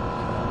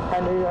 I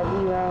knew that,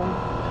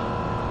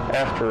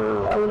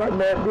 After... I would not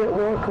be at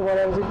work or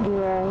whatever,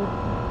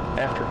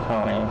 After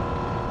Connie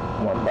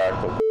went back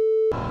with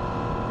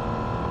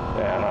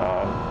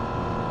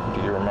and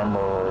do you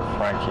remember if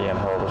Frankie and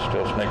her were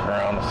still sneaking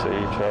around to see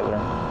each other?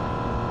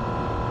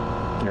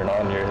 You're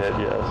nodding your head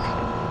yes.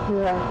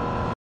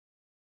 Yeah.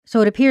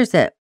 So it appears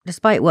that,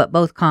 despite what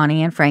both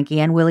Connie and Frankie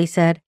and Willie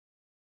said,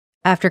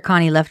 after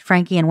Connie left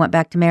Frankie and went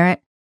back to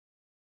Merritt,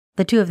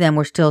 the two of them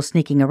were still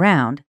sneaking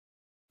around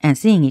and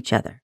seeing each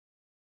other.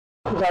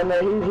 I know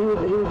he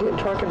would get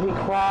drunk and he'd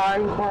cry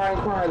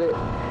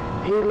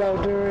that he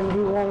loved her and he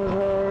wanted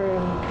her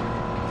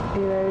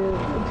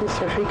and,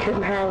 just if he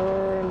couldn't have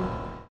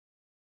her.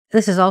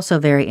 This is also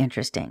very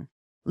interesting.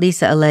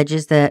 Lisa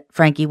alleges that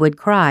Frankie would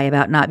cry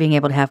about not being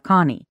able to have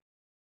Connie,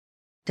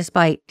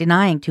 despite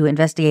denying to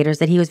investigators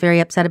that he was very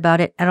upset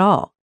about it at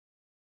all.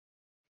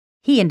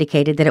 He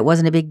indicated that it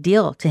wasn't a big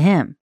deal to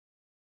him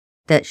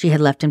that she had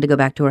left him to go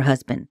back to her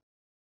husband,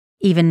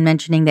 even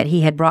mentioning that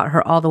he had brought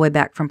her all the way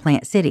back from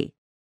Plant City.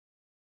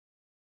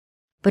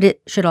 But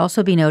it should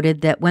also be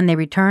noted that when they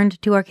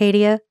returned to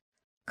Arcadia,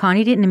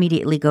 Connie didn't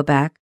immediately go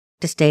back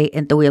to stay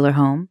at the Wheeler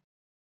home.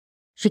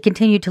 She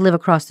continued to live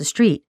across the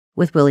street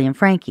with Willie and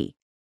Frankie.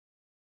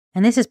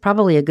 And this is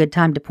probably a good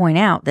time to point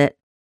out that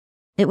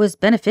it was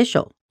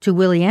beneficial to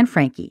Willie and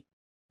Frankie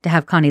to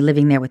have Connie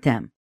living there with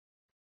them.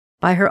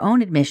 By her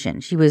own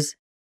admission, she was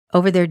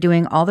over there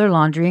doing all their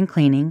laundry and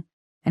cleaning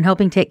and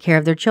helping take care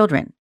of their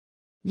children.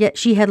 Yet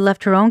she had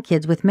left her own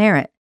kids with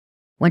Merritt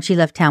when she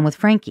left town with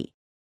Frankie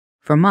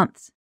for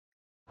months.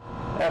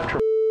 After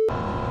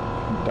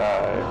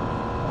died,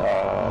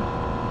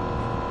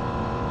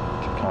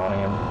 did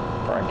Connie and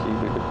Frankie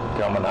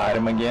become an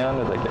item again?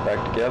 Did they get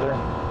back together?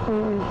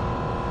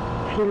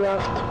 He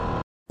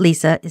left.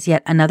 Lisa is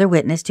yet another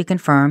witness to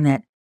confirm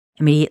that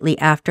immediately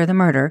after the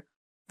murder,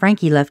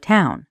 Frankie left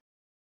town,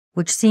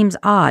 which seems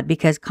odd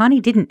because Connie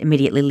didn't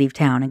immediately leave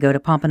town and go to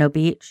Pompano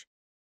Beach.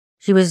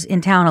 She was in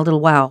town a little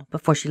while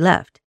before she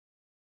left.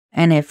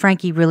 And if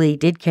Frankie really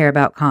did care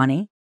about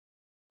Connie,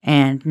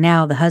 and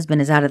now the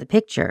husband is out of the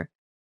picture,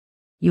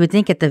 you would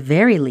think at the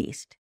very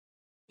least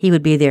he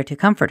would be there to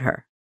comfort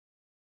her.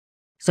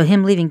 So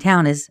him leaving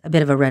town is a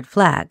bit of a red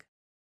flag.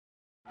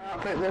 I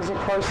don't think there's a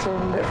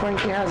person that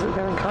Frankie hasn't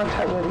been in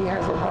contact with he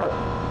hasn't hurt.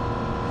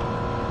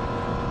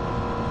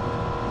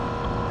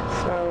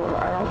 So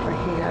I don't think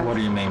he has. What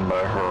do you mean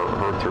by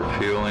hurt their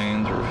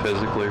feelings or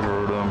physically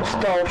hurt them?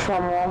 Stole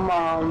from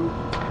them,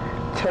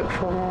 took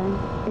from them,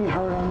 he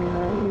hurt them,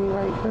 any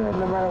way he could,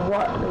 no matter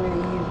what. I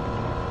mean,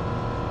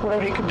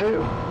 whatever he could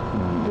do,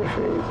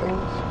 different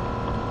things.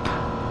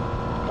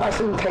 I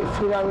seen him take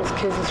food out of his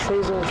kids'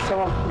 freezer and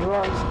sell them for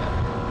drugs.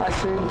 I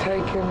seen him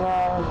take and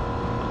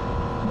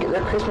get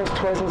their Christmas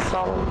toys and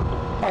sell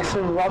them. I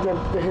seen him rob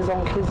his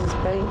own kids'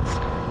 banks,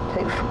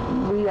 take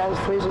weed out of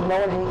his freezer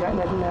knowing he ain't got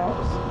nothing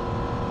else.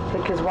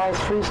 Take his wife's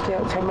food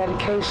stamps, her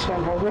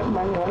medication, her rent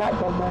money, her light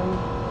bill money,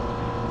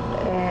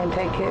 and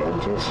take it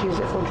and just use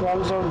it for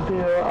drugs or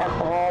beer or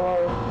alcohol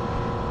or,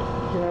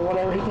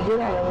 whatever he can get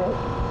out of it.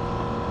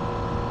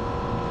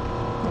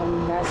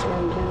 And that's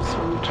when he did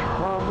some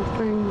terrible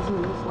things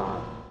in his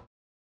life.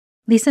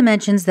 Lisa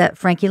mentions that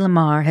Frankie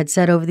Lamar had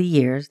said over the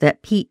years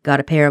that Pete got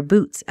a pair of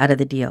boots out of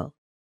the deal,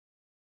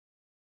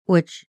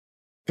 which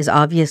is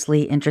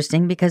obviously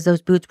interesting because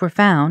those boots were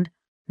found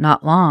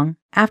not long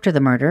after the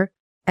murder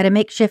at a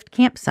makeshift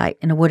campsite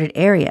in a wooded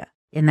area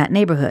in that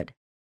neighborhood,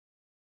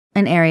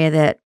 an area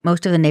that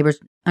most of the neighbors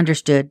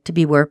understood to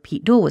be where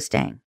Pete Doole was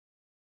staying.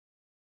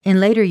 In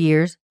later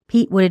years,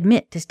 Pete would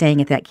admit to staying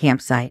at that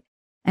campsite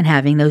and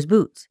having those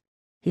boots.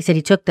 He said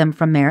he took them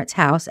from Merritt's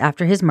house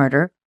after his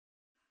murder,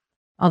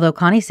 although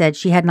Connie said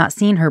she had not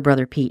seen her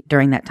brother Pete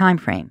during that time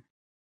frame.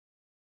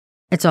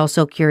 It's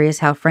also curious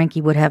how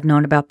Frankie would have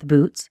known about the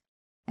boots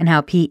and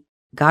how Pete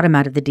got him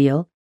out of the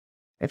deal.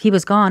 If he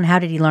was gone, how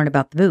did he learn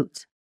about the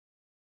boots?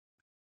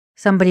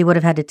 Somebody would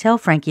have had to tell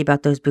Frankie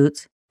about those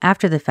boots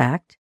after the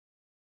fact,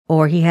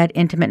 or he had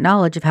intimate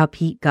knowledge of how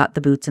Pete got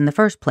the boots in the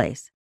first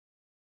place.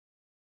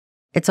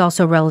 It's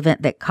also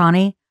relevant that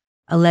Connie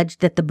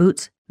alleged that the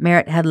boots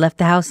Merritt had left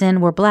the house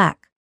in were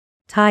black,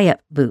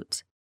 tie-up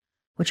boots,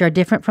 which are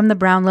different from the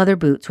brown leather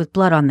boots with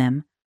blood on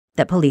them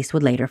that police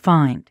would later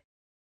find.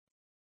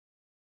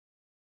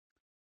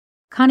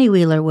 Connie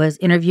Wheeler was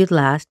interviewed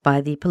last by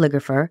the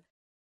polygrapher,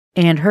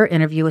 and her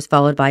interview was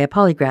followed by a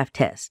polygraph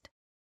test.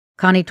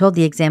 Connie told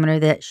the examiner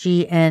that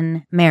she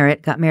and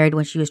Merritt got married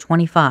when she was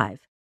 25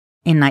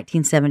 in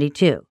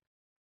 1972,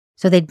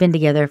 so they'd been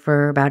together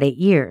for about 8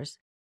 years.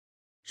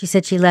 She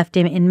said she left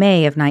him in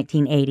May of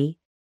 1980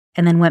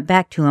 and then went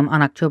back to him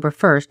on October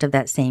 1st of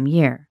that same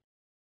year.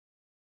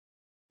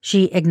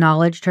 She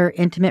acknowledged her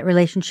intimate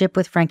relationship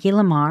with Frankie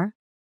Lamar,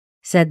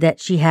 said that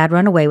she had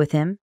run away with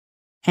him,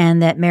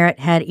 and that Merritt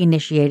had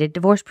initiated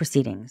divorce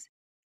proceedings.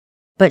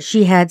 But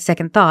she had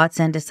second thoughts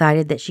and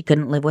decided that she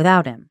couldn't live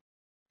without him.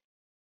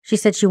 She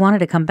said she wanted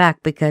to come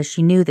back because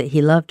she knew that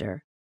he loved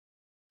her.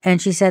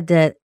 And she said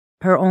that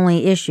her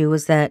only issue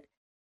was that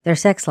their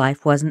sex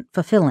life wasn't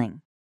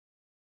fulfilling.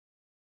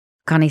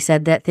 Connie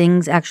said that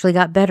things actually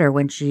got better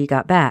when she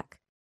got back,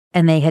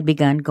 and they had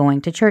begun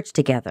going to church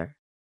together.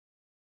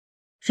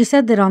 She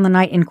said that on the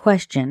night in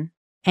question,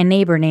 a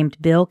neighbor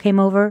named Bill came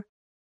over,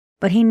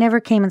 but he never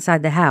came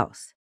inside the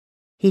house.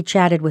 He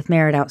chatted with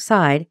Merritt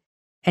outside,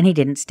 and he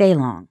didn't stay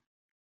long.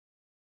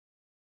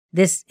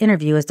 This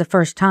interview is the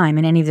first time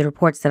in any of the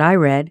reports that I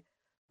read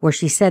where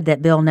she said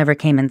that Bill never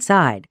came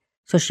inside,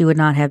 so she would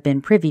not have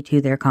been privy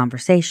to their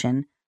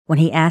conversation when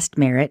he asked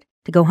Merritt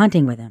to go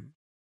hunting with him.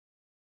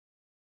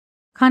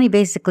 Connie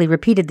basically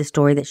repeated the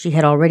story that she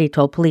had already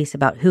told police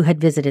about who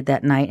had visited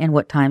that night and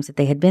what times that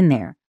they had been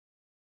there.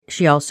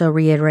 She also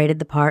reiterated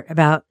the part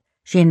about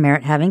she and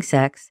Merritt having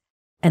sex,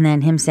 and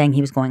then him saying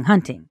he was going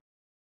hunting.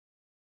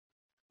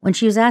 When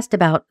she was asked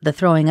about the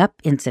throwing up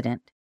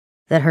incident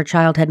that her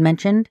child had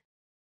mentioned,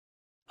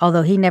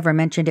 although he never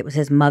mentioned it was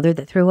his mother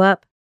that threw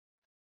up,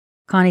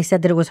 Connie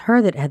said that it was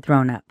her that had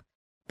thrown up,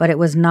 but it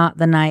was not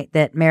the night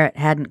that Merritt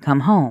hadn't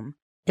come home.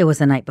 It was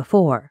the night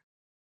before.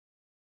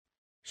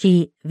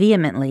 She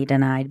vehemently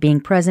denied being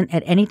present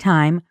at any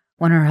time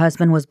when her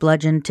husband was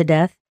bludgeoned to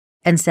death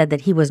and said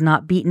that he was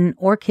not beaten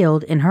or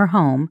killed in her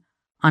home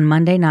on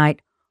Monday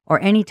night or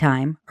any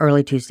time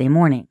early Tuesday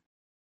morning.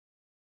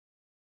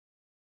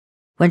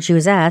 When she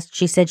was asked,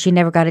 she said she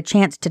never got a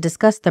chance to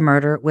discuss the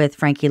murder with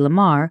Frankie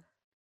Lamar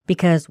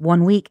because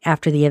 1 week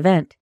after the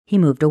event, he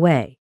moved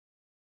away.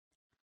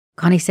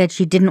 Connie said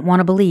she didn't want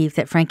to believe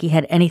that Frankie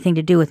had anything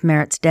to do with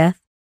Merritt's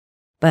death,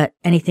 but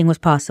anything was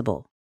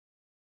possible.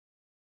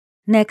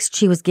 Next,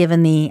 she was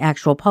given the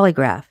actual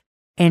polygraph,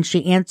 and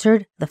she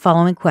answered the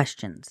following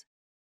questions.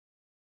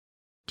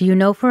 Do you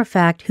know for a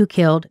fact who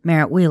killed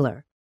Merritt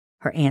Wheeler?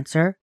 Her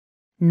answer,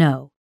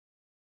 no.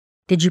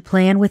 Did you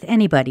plan with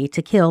anybody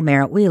to kill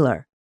Merritt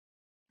Wheeler?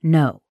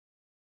 No.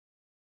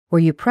 Were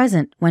you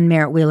present when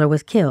Merritt Wheeler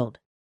was killed?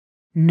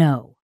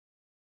 No.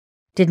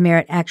 Did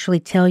Merritt actually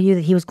tell you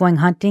that he was going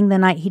hunting the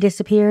night he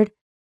disappeared?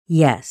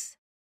 Yes.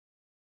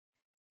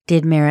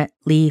 Did Merritt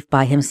leave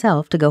by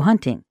himself to go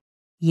hunting?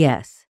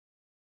 Yes.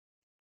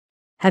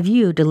 Have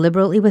you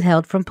deliberately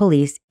withheld from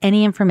police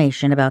any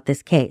information about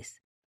this case?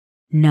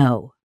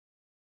 No.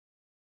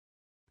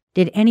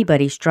 Did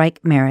anybody strike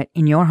Merritt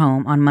in your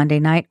home on Monday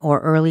night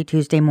or early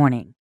Tuesday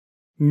morning?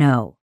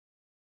 No.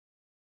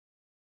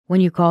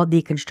 When you called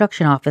the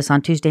construction office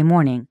on Tuesday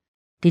morning,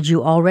 did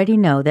you already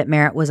know that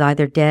Merritt was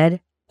either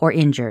dead or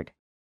injured?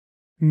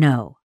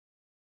 No.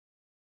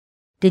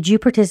 Did you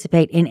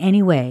participate in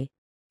any way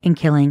in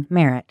killing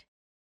Merritt?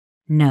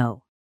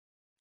 No.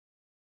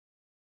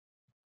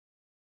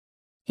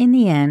 In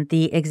the end,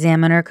 the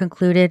examiner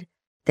concluded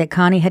that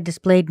Connie had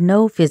displayed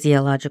no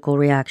physiological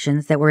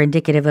reactions that were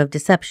indicative of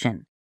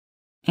deception,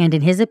 and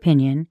in his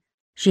opinion,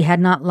 she had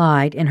not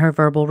lied in her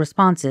verbal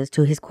responses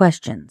to his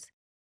questions.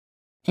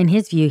 In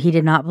his view, he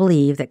did not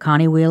believe that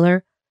Connie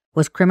Wheeler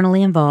was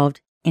criminally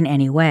involved in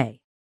any way.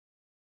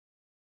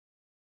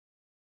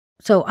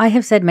 So I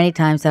have said many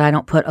times that I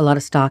don't put a lot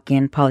of stock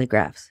in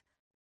polygraphs.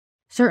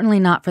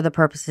 Certainly not for the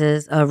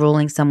purposes of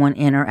ruling someone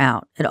in or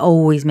out. It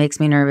always makes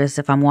me nervous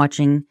if I'm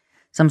watching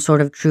some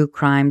sort of true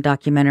crime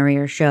documentary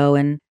or show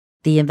and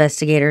the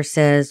investigator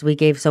says we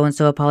gave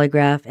so-and-so a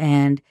polygraph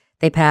and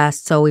they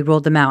passed, so we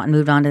ruled them out and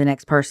moved on to the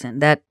next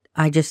person.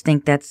 I just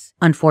think that's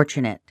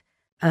unfortunate.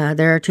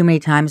 There are too many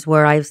times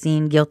where I've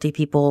seen guilty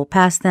people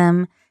pass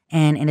them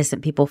and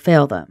innocent people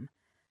fail them.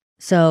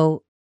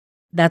 So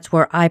that's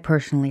where I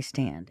personally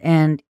stand.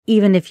 And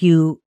even if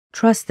you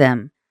trust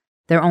them,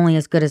 they're only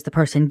as good as the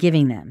person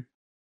giving them.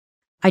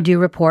 I do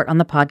report on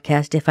the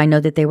podcast if I know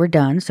that they were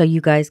done, so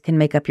you guys can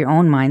make up your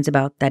own minds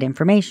about that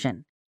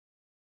information.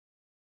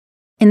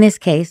 In this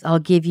case, I'll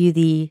give you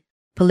the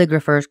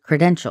polygrapher's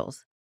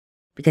credentials,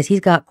 because he's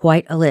got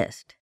quite a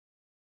list.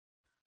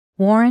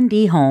 Warren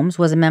D. Holmes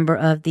was a member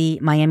of the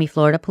Miami,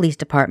 Florida Police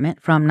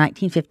Department from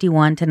 1951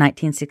 to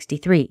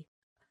 1963.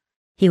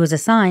 He was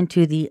assigned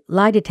to the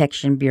Lie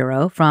Detection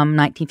Bureau from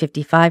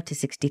 1955 to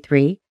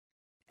 63,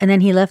 and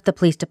then he left the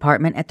police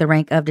department at the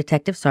rank of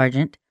detective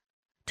sergeant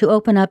to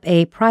open up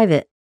a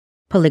private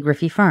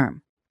polygraphy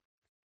firm.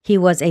 He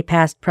was a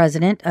past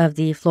president of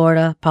the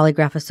Florida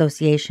Polygraph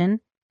Association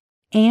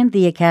and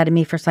the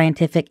Academy for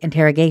Scientific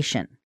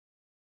Interrogation,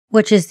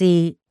 which is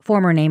the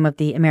former name of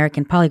the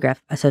American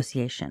Polygraph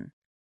Association.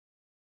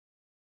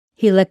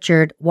 He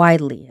lectured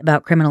widely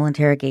about criminal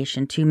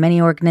interrogation to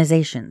many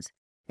organizations,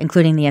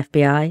 including the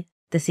FBI,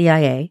 the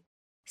CIA,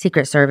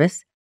 Secret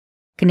Service,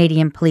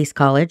 Canadian Police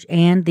College,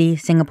 and the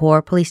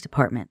Singapore Police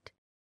Department.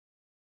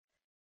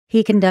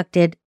 He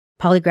conducted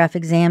polygraph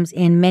exams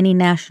in many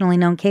nationally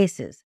known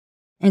cases,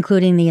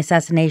 including the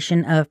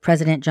assassination of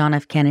President John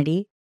F.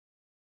 Kennedy,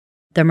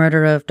 the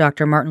murder of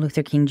Dr. Martin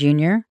Luther King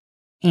Jr.,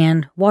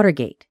 and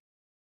Watergate.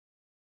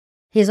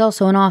 He is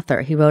also an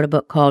author. He wrote a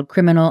book called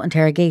Criminal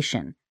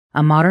Interrogation,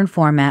 a modern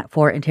format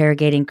for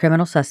interrogating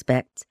criminal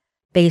suspects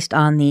based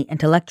on the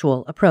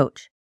intellectual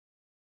approach.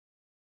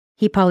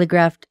 He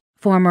polygraphed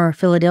former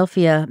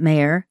Philadelphia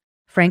Mayor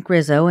Frank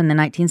Rizzo in the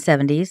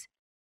 1970s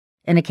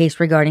in a case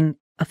regarding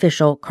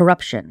official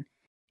corruption,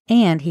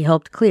 and he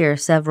helped clear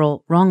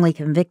several wrongly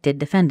convicted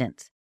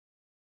defendants,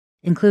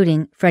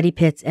 including Freddie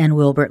Pitts and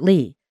Wilbert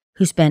Lee,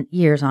 who spent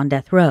years on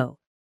death row.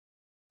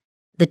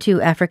 The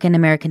two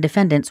African-American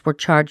defendants were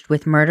charged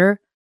with murder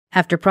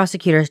after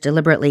prosecutors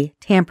deliberately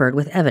tampered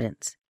with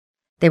evidence.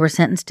 They were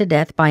sentenced to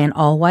death by an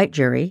all-white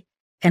jury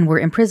and were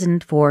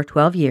imprisoned for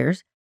 12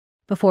 years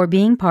before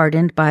being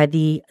pardoned by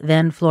the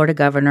then Florida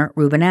Governor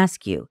Reuben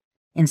Askew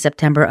in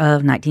September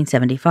of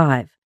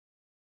 1975.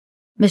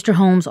 Mr.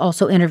 Holmes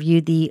also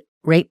interviewed the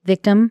rape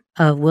victim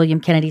of William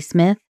Kennedy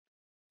Smith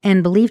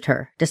and believed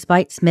her,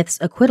 despite Smith's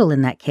acquittal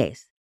in that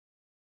case.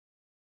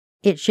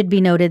 It should be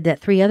noted that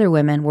 3 other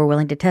women were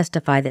willing to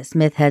testify that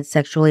Smith had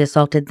sexually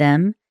assaulted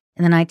them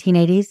in the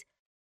 1980s,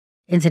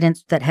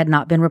 incidents that had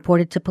not been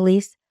reported to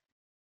police,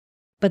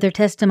 but their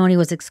testimony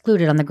was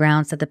excluded on the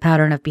grounds that the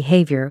pattern of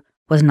behavior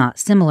was not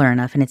similar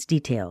enough in its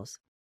details.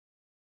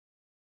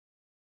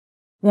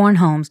 Warren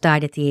Holmes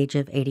died at the age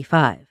of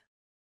 85.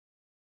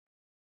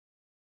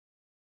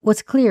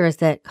 What's clear is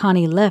that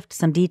Connie left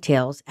some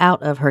details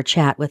out of her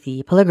chat with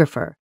the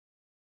polygrapher,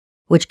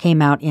 which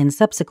came out in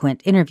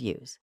subsequent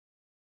interviews.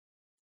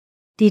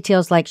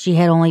 Details like she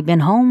had only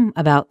been home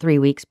about 3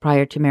 weeks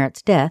prior to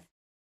Merritt's death,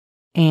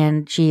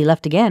 and she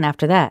left again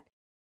after that,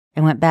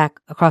 and went back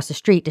across the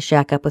street to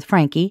shack up with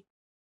Frankie,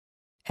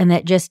 and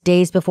that just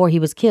days before he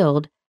was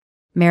killed,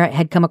 Merritt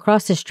had come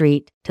across the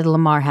street to the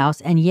Lamar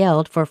house and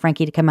yelled for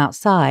Frankie to come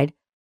outside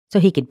so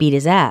he could beat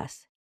his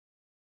ass.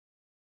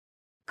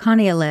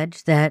 Connie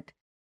alleged that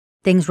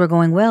things were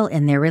going well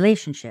in their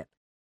relationship.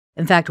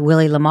 In fact,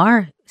 Willie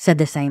Lamar said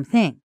the same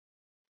thing.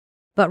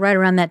 But right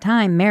around that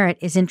time, Merritt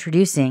is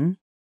introducing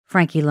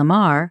Frankie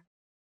Lamar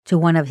to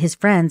one of his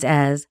friends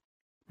as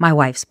my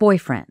wife's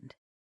boyfriend.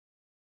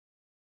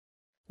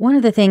 One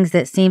of the things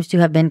that seems to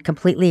have been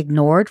completely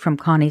ignored from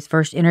Connie's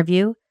first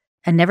interview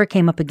and never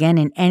came up again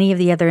in any of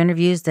the other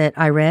interviews that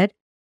I read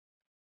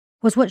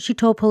was what she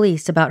told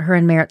police about her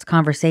and Merritt's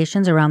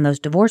conversations around those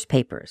divorce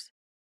papers.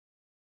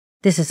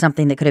 This is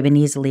something that could have been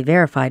easily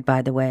verified,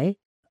 by the way,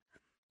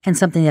 and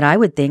something that I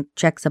would think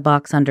checks a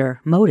box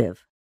under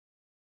motive.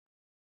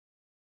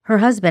 Her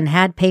husband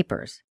had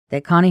papers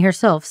that Connie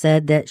herself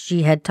said that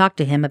she had talked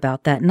to him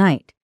about that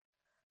night,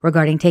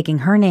 regarding taking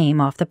her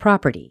name off the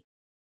property.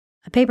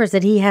 Papers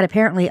that he had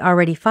apparently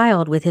already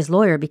filed with his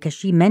lawyer because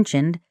she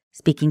mentioned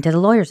speaking to the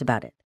lawyers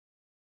about it.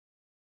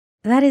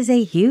 That is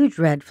a huge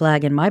red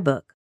flag in my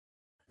book.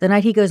 The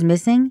night he goes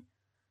missing,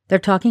 they're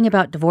talking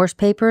about divorce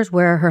papers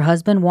where her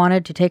husband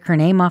wanted to take her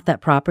name off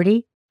that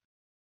property.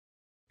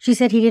 She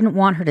said he didn't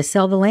want her to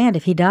sell the land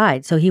if he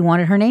died, so he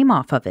wanted her name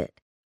off of it.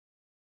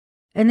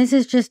 And this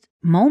is just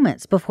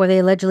moments before they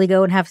allegedly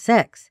go and have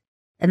sex,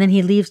 and then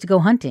he leaves to go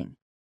hunting.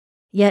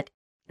 Yet,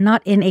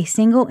 not in a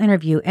single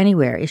interview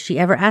anywhere is she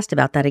ever asked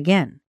about that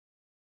again.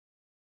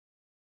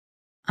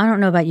 I don't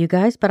know about you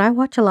guys, but I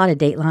watch a lot of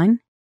Dateline,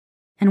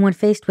 and when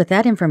faced with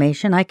that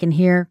information, I can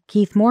hear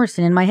Keith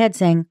Morrison in my head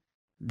saying,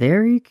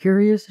 "Very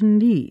curious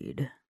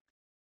indeed."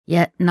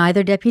 Yet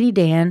neither Deputy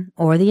Dan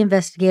or the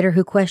investigator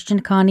who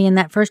questioned Connie in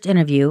that first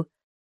interview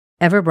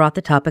ever brought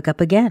the topic up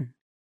again.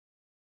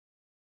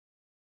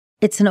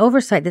 It's an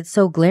oversight that's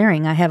so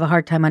glaring I have a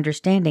hard time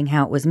understanding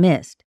how it was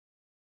missed.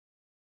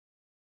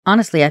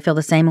 Honestly, I feel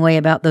the same way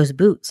about those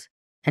boots,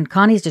 and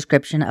Connie's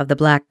description of the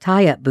black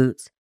tie-up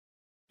boots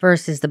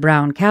versus the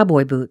brown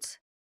cowboy boots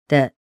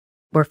that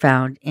were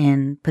found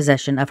in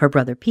possession of her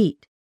brother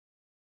Pete.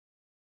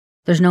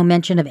 There's no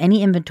mention of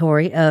any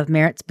inventory of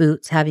Merritt's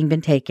boots having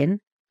been taken,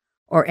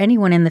 or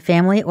anyone in the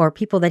family or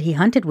people that he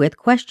hunted with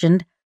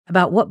questioned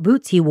about what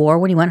boots he wore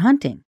when he went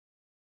hunting.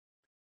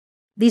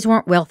 These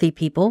weren't wealthy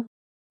people.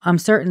 I'm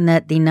certain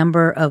that the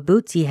number of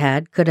boots he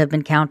had could have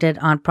been counted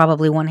on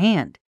probably one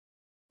hand,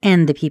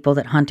 and the people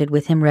that hunted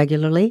with him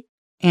regularly,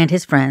 and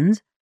his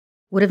friends,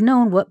 would have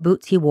known what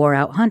boots he wore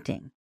out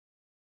hunting.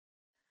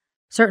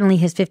 Certainly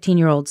his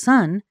 15-year-old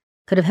son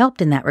could have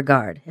helped in that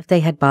regard if they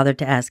had bothered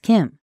to ask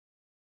him.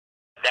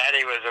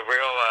 Daddy was a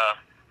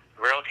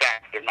real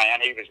attractive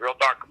man. He was real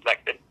dark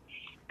complected.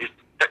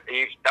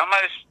 He's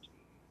almost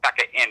like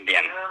an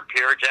Indian,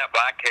 pure jet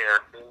black hair,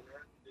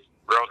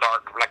 real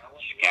dark complected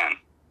skin.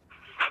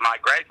 My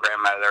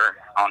great-grandmother,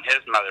 on his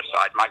mother's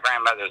side, my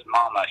grandmother's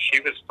mama, she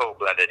was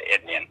full-blooded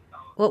Indian.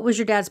 What was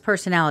your dad's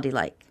personality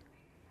like?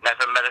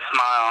 Nothing but a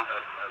smile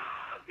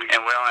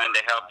and willing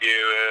to help you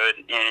at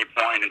any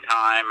point in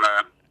time,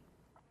 as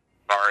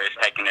far as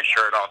taking a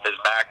shirt off his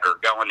back or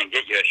going and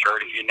get you a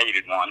shirt if you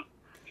needed one.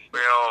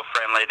 Real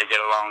friendly to get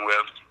along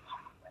with.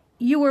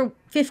 You were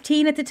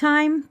 15 at the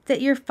time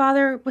that your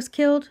father was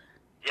killed?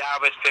 Yeah, I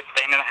was 15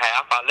 and a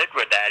half. I lived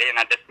with Daddy, and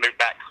I just moved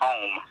back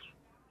home.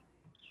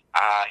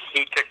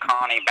 He took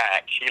Connie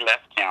back. She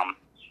left him.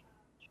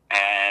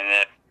 And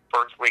the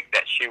first week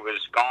that she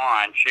was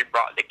gone, she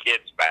brought the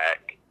kids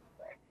back.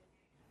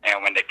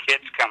 And when the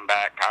kids come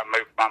back, I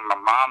moved from my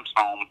mom's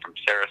home from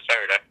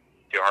Sarasota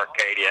to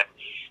Arcadia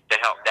to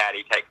help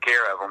Daddy take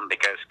care of them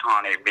because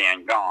Connie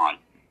being gone.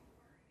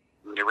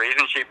 The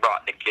reason she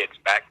brought the kids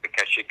back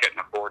because she couldn't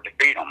afford to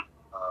feed them.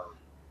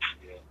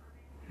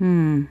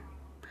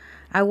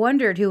 I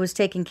wondered who was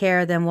taking care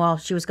of them while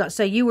she was gone.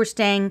 So you were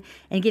staying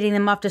and getting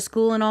them off to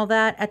school and all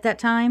that at that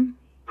time?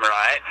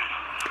 Right.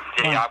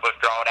 See, Wow. I was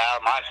brought out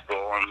of my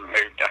school and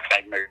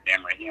moved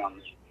in with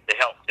him to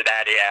help the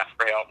Daddy ask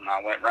for help, and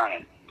I went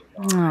running.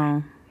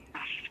 Oh.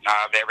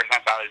 Ever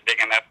since I was big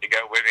enough to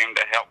go with him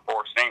to help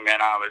pour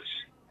cement, I was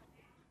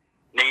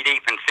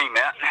knee-deep in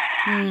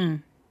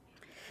cement.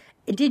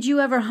 Did you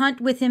ever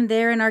hunt with him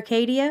there in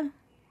Arcadia?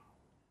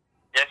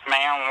 Yes,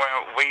 ma'am.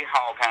 We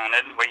hog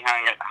hunted. We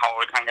hung it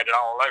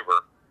all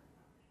over.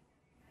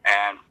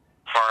 And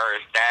as far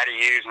as Daddy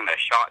using a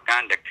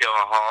shotgun to kill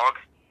a hog,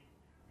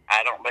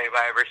 I don't believe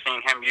I ever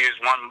seen him use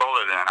one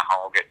bullet in a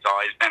hog. It's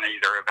always been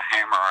either a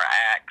hammer or an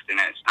axe, and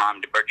it's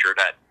time to butcher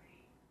that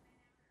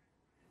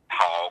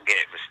hog.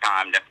 It was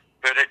time to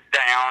put it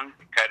down,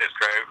 cut its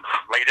throat,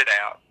 bleed it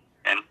out,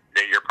 and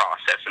do your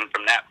processing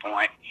from that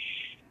point.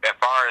 As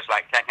far as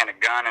like taking a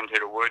gun into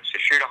the woods to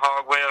shoot a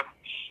hog with,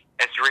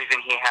 that's the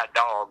reason he had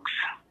dogs.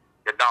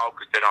 The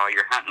dogs did all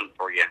your hunting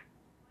for you.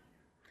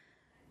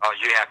 All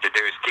you have to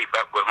do is keep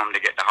up with them to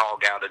get the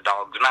hog out of the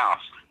dog's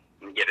mouth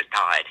and get it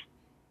tied.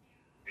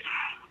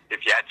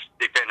 That's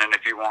depending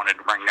if you wanted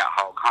to bring that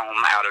hog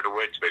home out of the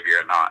woods with you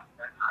or not.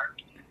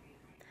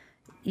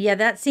 Yeah,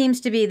 that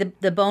seems to be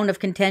the bone of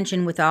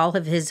contention with all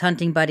of his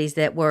hunting buddies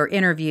that were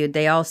interviewed.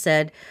 They all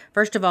said,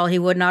 first of all, he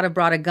would not have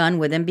brought a gun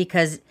with him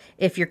because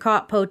if you're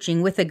caught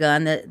poaching with a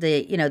gun,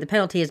 the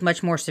penalty is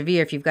much more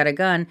severe if you've got a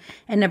gun.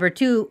 And number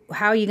two,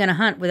 how are you going to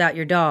hunt without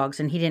your dogs?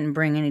 And he didn't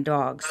bring any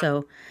dogs,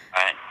 so.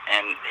 Right.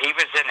 And he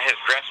was in his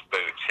dress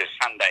boots, his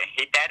Sunday.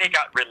 Daddy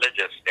got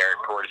religious there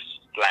towards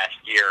last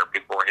year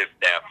before his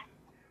death.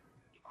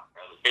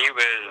 He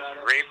was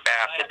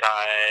rebaptized,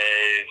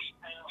 I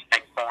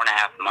think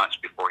 4.5 months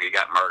before he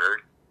got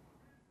murdered.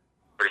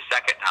 For the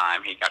second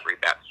time, he got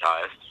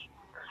rebaptized.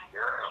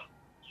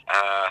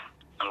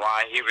 And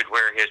why he would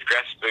wear his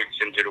dress boots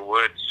into the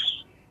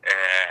woods,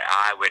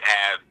 I would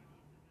have,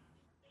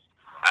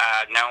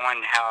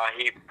 knowing how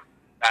he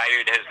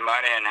valued his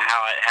money and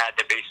how it had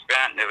to be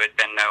spent, there would have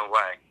been no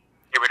way.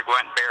 He would have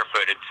went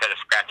barefooted instead of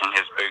scratching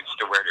his boots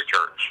to wear to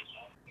church.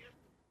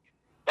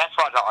 That's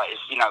what always,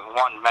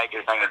 one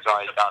major thing that's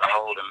always got a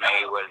hold of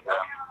me was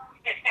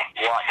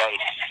what they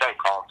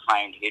so-called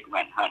claimed he'd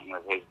went hunting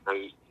with his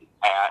boots,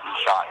 hat, and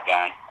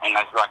shotgun. And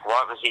I was like,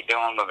 what was he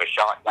doing with a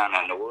shotgun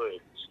in the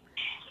woods?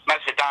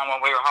 Most of the time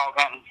when we were hog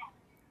hunting,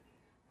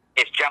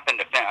 it's jumping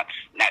the fence,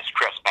 and that's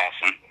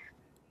trespassing.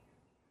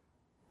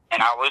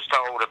 And I was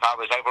told if I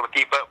was able to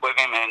keep up with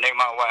him and knew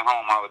my way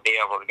home, I would be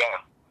able to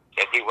go.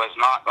 Because he was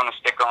not going to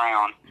stick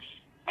around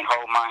and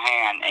hold my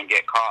hand and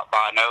get caught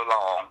by no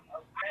law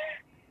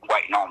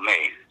waiting on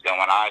me. So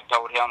when I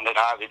told him that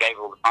I was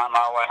able to find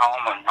my way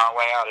home and my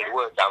way out of the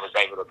woods, I was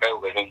able to go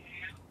with him.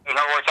 In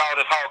other words, all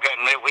this hog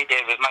hunting that we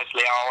did was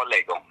mostly all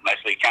illegal,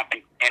 mostly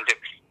jumping into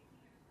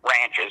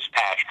ranches,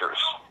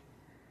 pastures.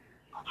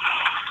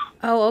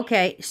 Oh,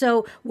 okay.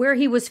 So where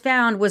he was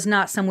found was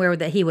not somewhere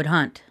that he would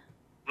hunt?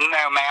 No,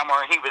 ma'am.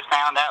 Where he was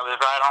found, that was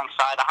right on the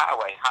side of the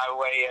highway.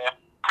 Highway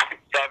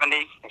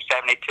 70 or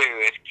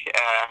 72.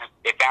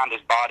 They found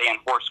his body in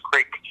Horse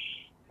Creek,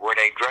 where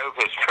they drove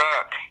his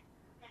truck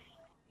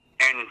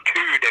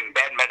into the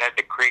embedment of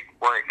the creek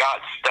where it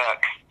got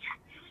stuck.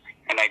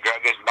 And they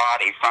drug his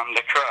body from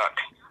the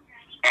truck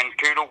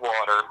into the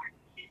water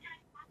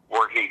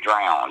where he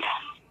drowned.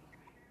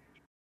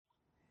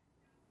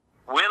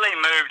 Willie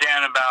moved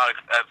in about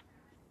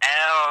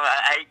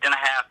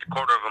 8.5 to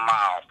 1/4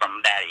 mile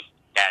from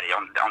Daddy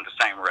on the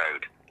same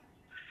road.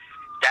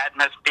 That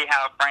must be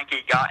how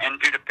Frankie got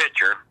into the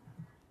picture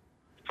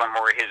from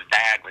where his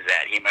dad was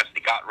at. He must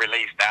have got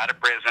released out of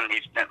prison.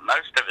 He spent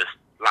most of his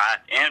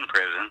life in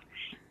prison.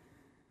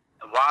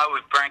 Why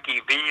would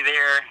Frankie be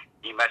there?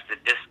 He must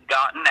have just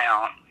gotten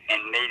out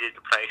and needed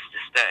a place to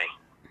stay.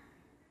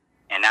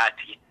 And I'd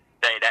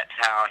say that's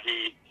how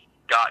he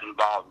got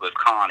involved with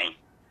Connie.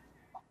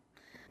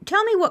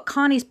 Tell me what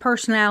Connie's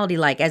personality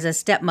like as a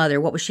stepmother.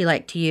 What was she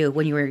like to you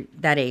when you were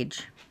that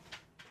age?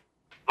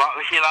 What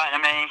was she like to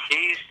me?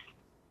 She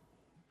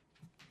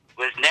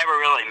was never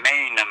really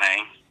mean to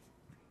me.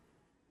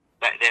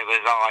 But there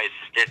was always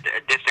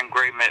a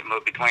disagreement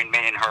between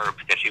me and her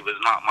because she was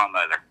not my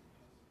mother.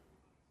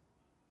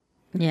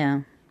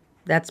 Yeah,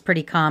 that's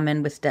pretty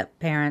common with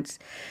step-parents.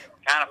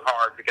 Kind of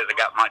hard because I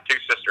got my 2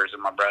 sisters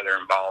and my brother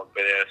involved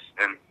with this.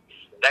 And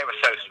they were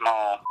so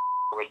small.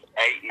 I was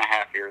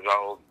 8.5 years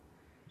old.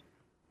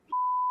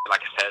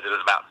 Like I said, it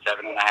was about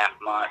 7.5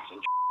 months,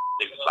 and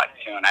it was like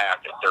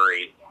 2.5 to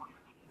 3.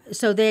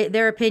 So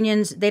their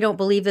opinions, they don't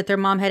believe that their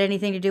mom had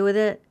anything to do with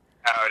it?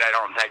 No, they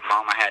don't think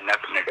Mama had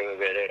nothing to do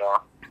with it at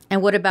all.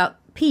 And what about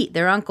Pete,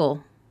 their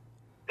uncle?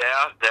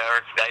 Yeah,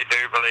 they do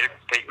believe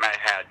Pete may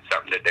have had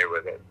something to do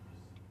with it.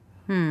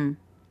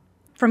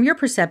 From your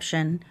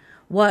perception,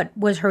 what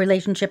was her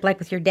relationship like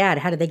with your dad?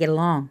 How did they get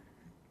along?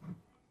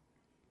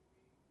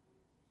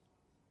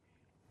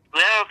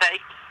 Well, they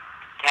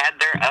had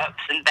their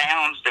ups and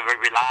downs. They were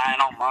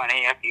relying on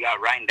money. If you got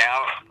rained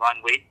out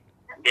 1 week,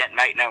 didn't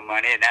make no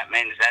money, and that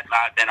means that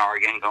might have been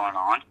arguing going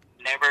on.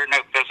 Never no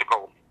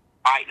physical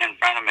fighting in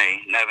front of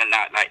me. Never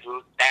not like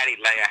Daddy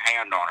lay a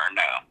hand on her.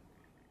 No.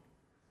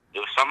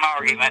 There was some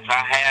arguments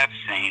I have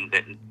seen,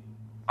 but as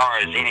far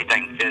as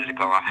anything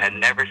physical, I had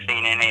never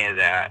seen any of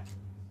that.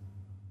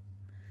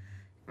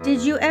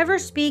 Did you ever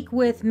speak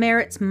with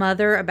Merritt's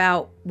mother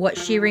about what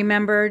she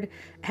remembered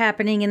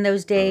happening in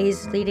those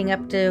days leading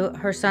up to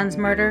her son's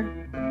murder?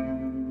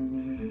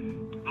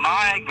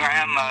 My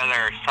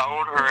grandmother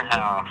sold her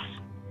house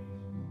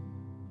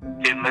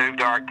to move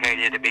to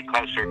Arcadia to be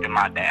closer to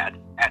my dad.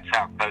 That's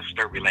how close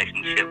their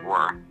relationship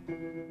were.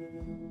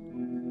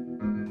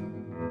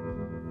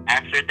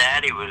 After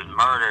Daddy was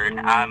murdered,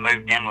 I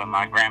moved in with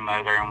my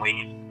grandmother,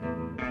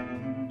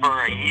 and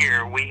for a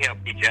year, we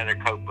helped each other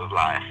cope with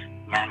life,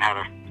 learn how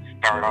to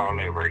start all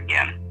over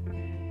again.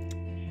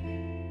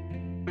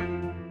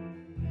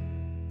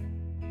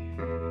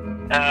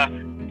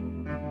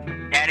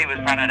 Daddy was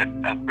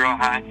running a real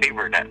high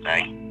fever that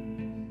day,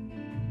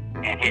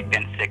 and he'd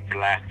been sick the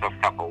last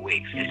couple of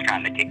weeks, just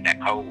trying to kick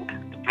that cold,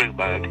 the flu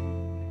bug.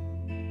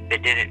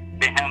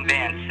 Him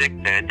being sick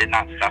there did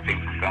not stop him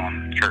from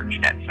going to church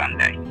that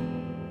Sunday.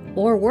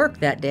 Or work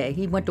that day.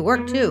 He went to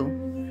work too.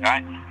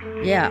 Right?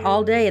 Yeah,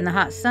 all day in the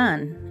hot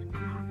sun.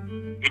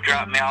 He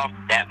dropped me off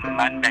that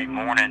Monday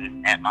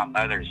morning at my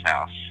mother's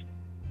house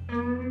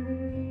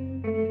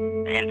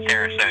in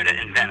Sarasota,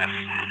 in Venice,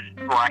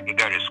 before I could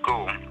go to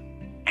school,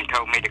 and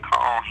told me to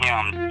call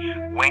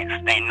him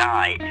Wednesday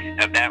night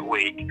of that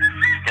week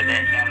to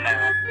let him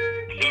know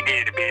he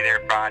needed to be there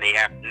Friday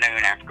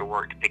afternoon after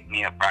work to pick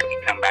me up, or I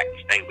could come back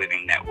and stay with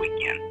him that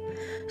weekend.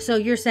 So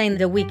you're saying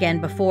the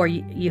weekend before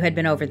you had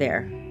been over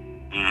there?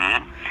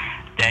 Mm-hmm.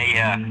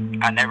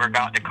 I never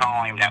got to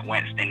call him that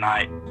Wednesday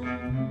night.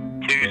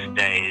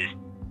 Tuesdays,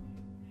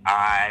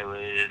 I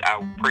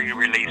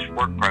pre-released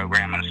work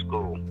program in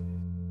school.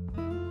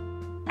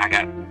 I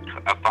got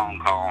a phone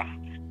call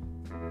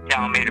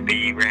telling me to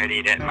be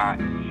ready that my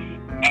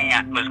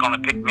aunt was going to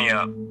pick me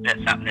up, that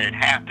something had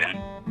happened.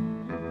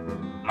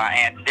 My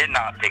aunt did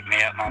not pick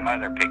me up. My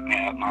mother picked me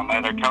up. My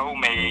mother told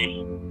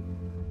me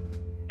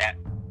that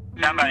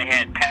somebody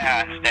had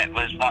passed that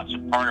was once a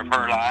part of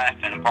her life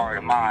and a part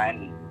of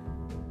mine.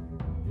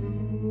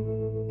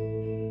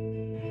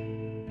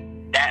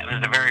 That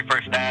was the very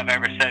first time I've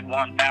ever said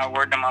one foul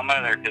word to my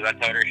mother, because I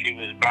told her she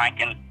was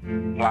blanking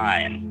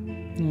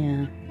lying.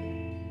 Yeah.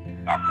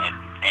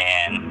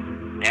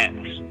 And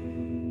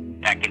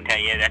I can tell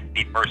you that's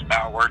the first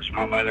foul words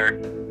my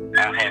mother I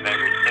have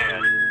ever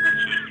said. And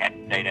she had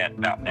to say that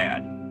about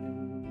Dad.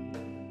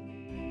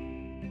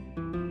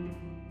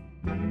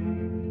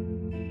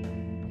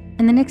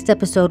 In the next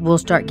episode, we'll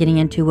start getting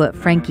into what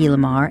Frankie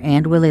Lamar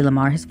and Willie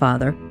Lamar, his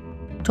father,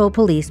 told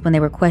police when they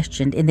were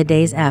questioned in the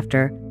days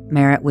after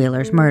Merritt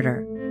Wheeler's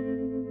murder.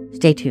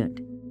 Stay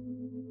tuned.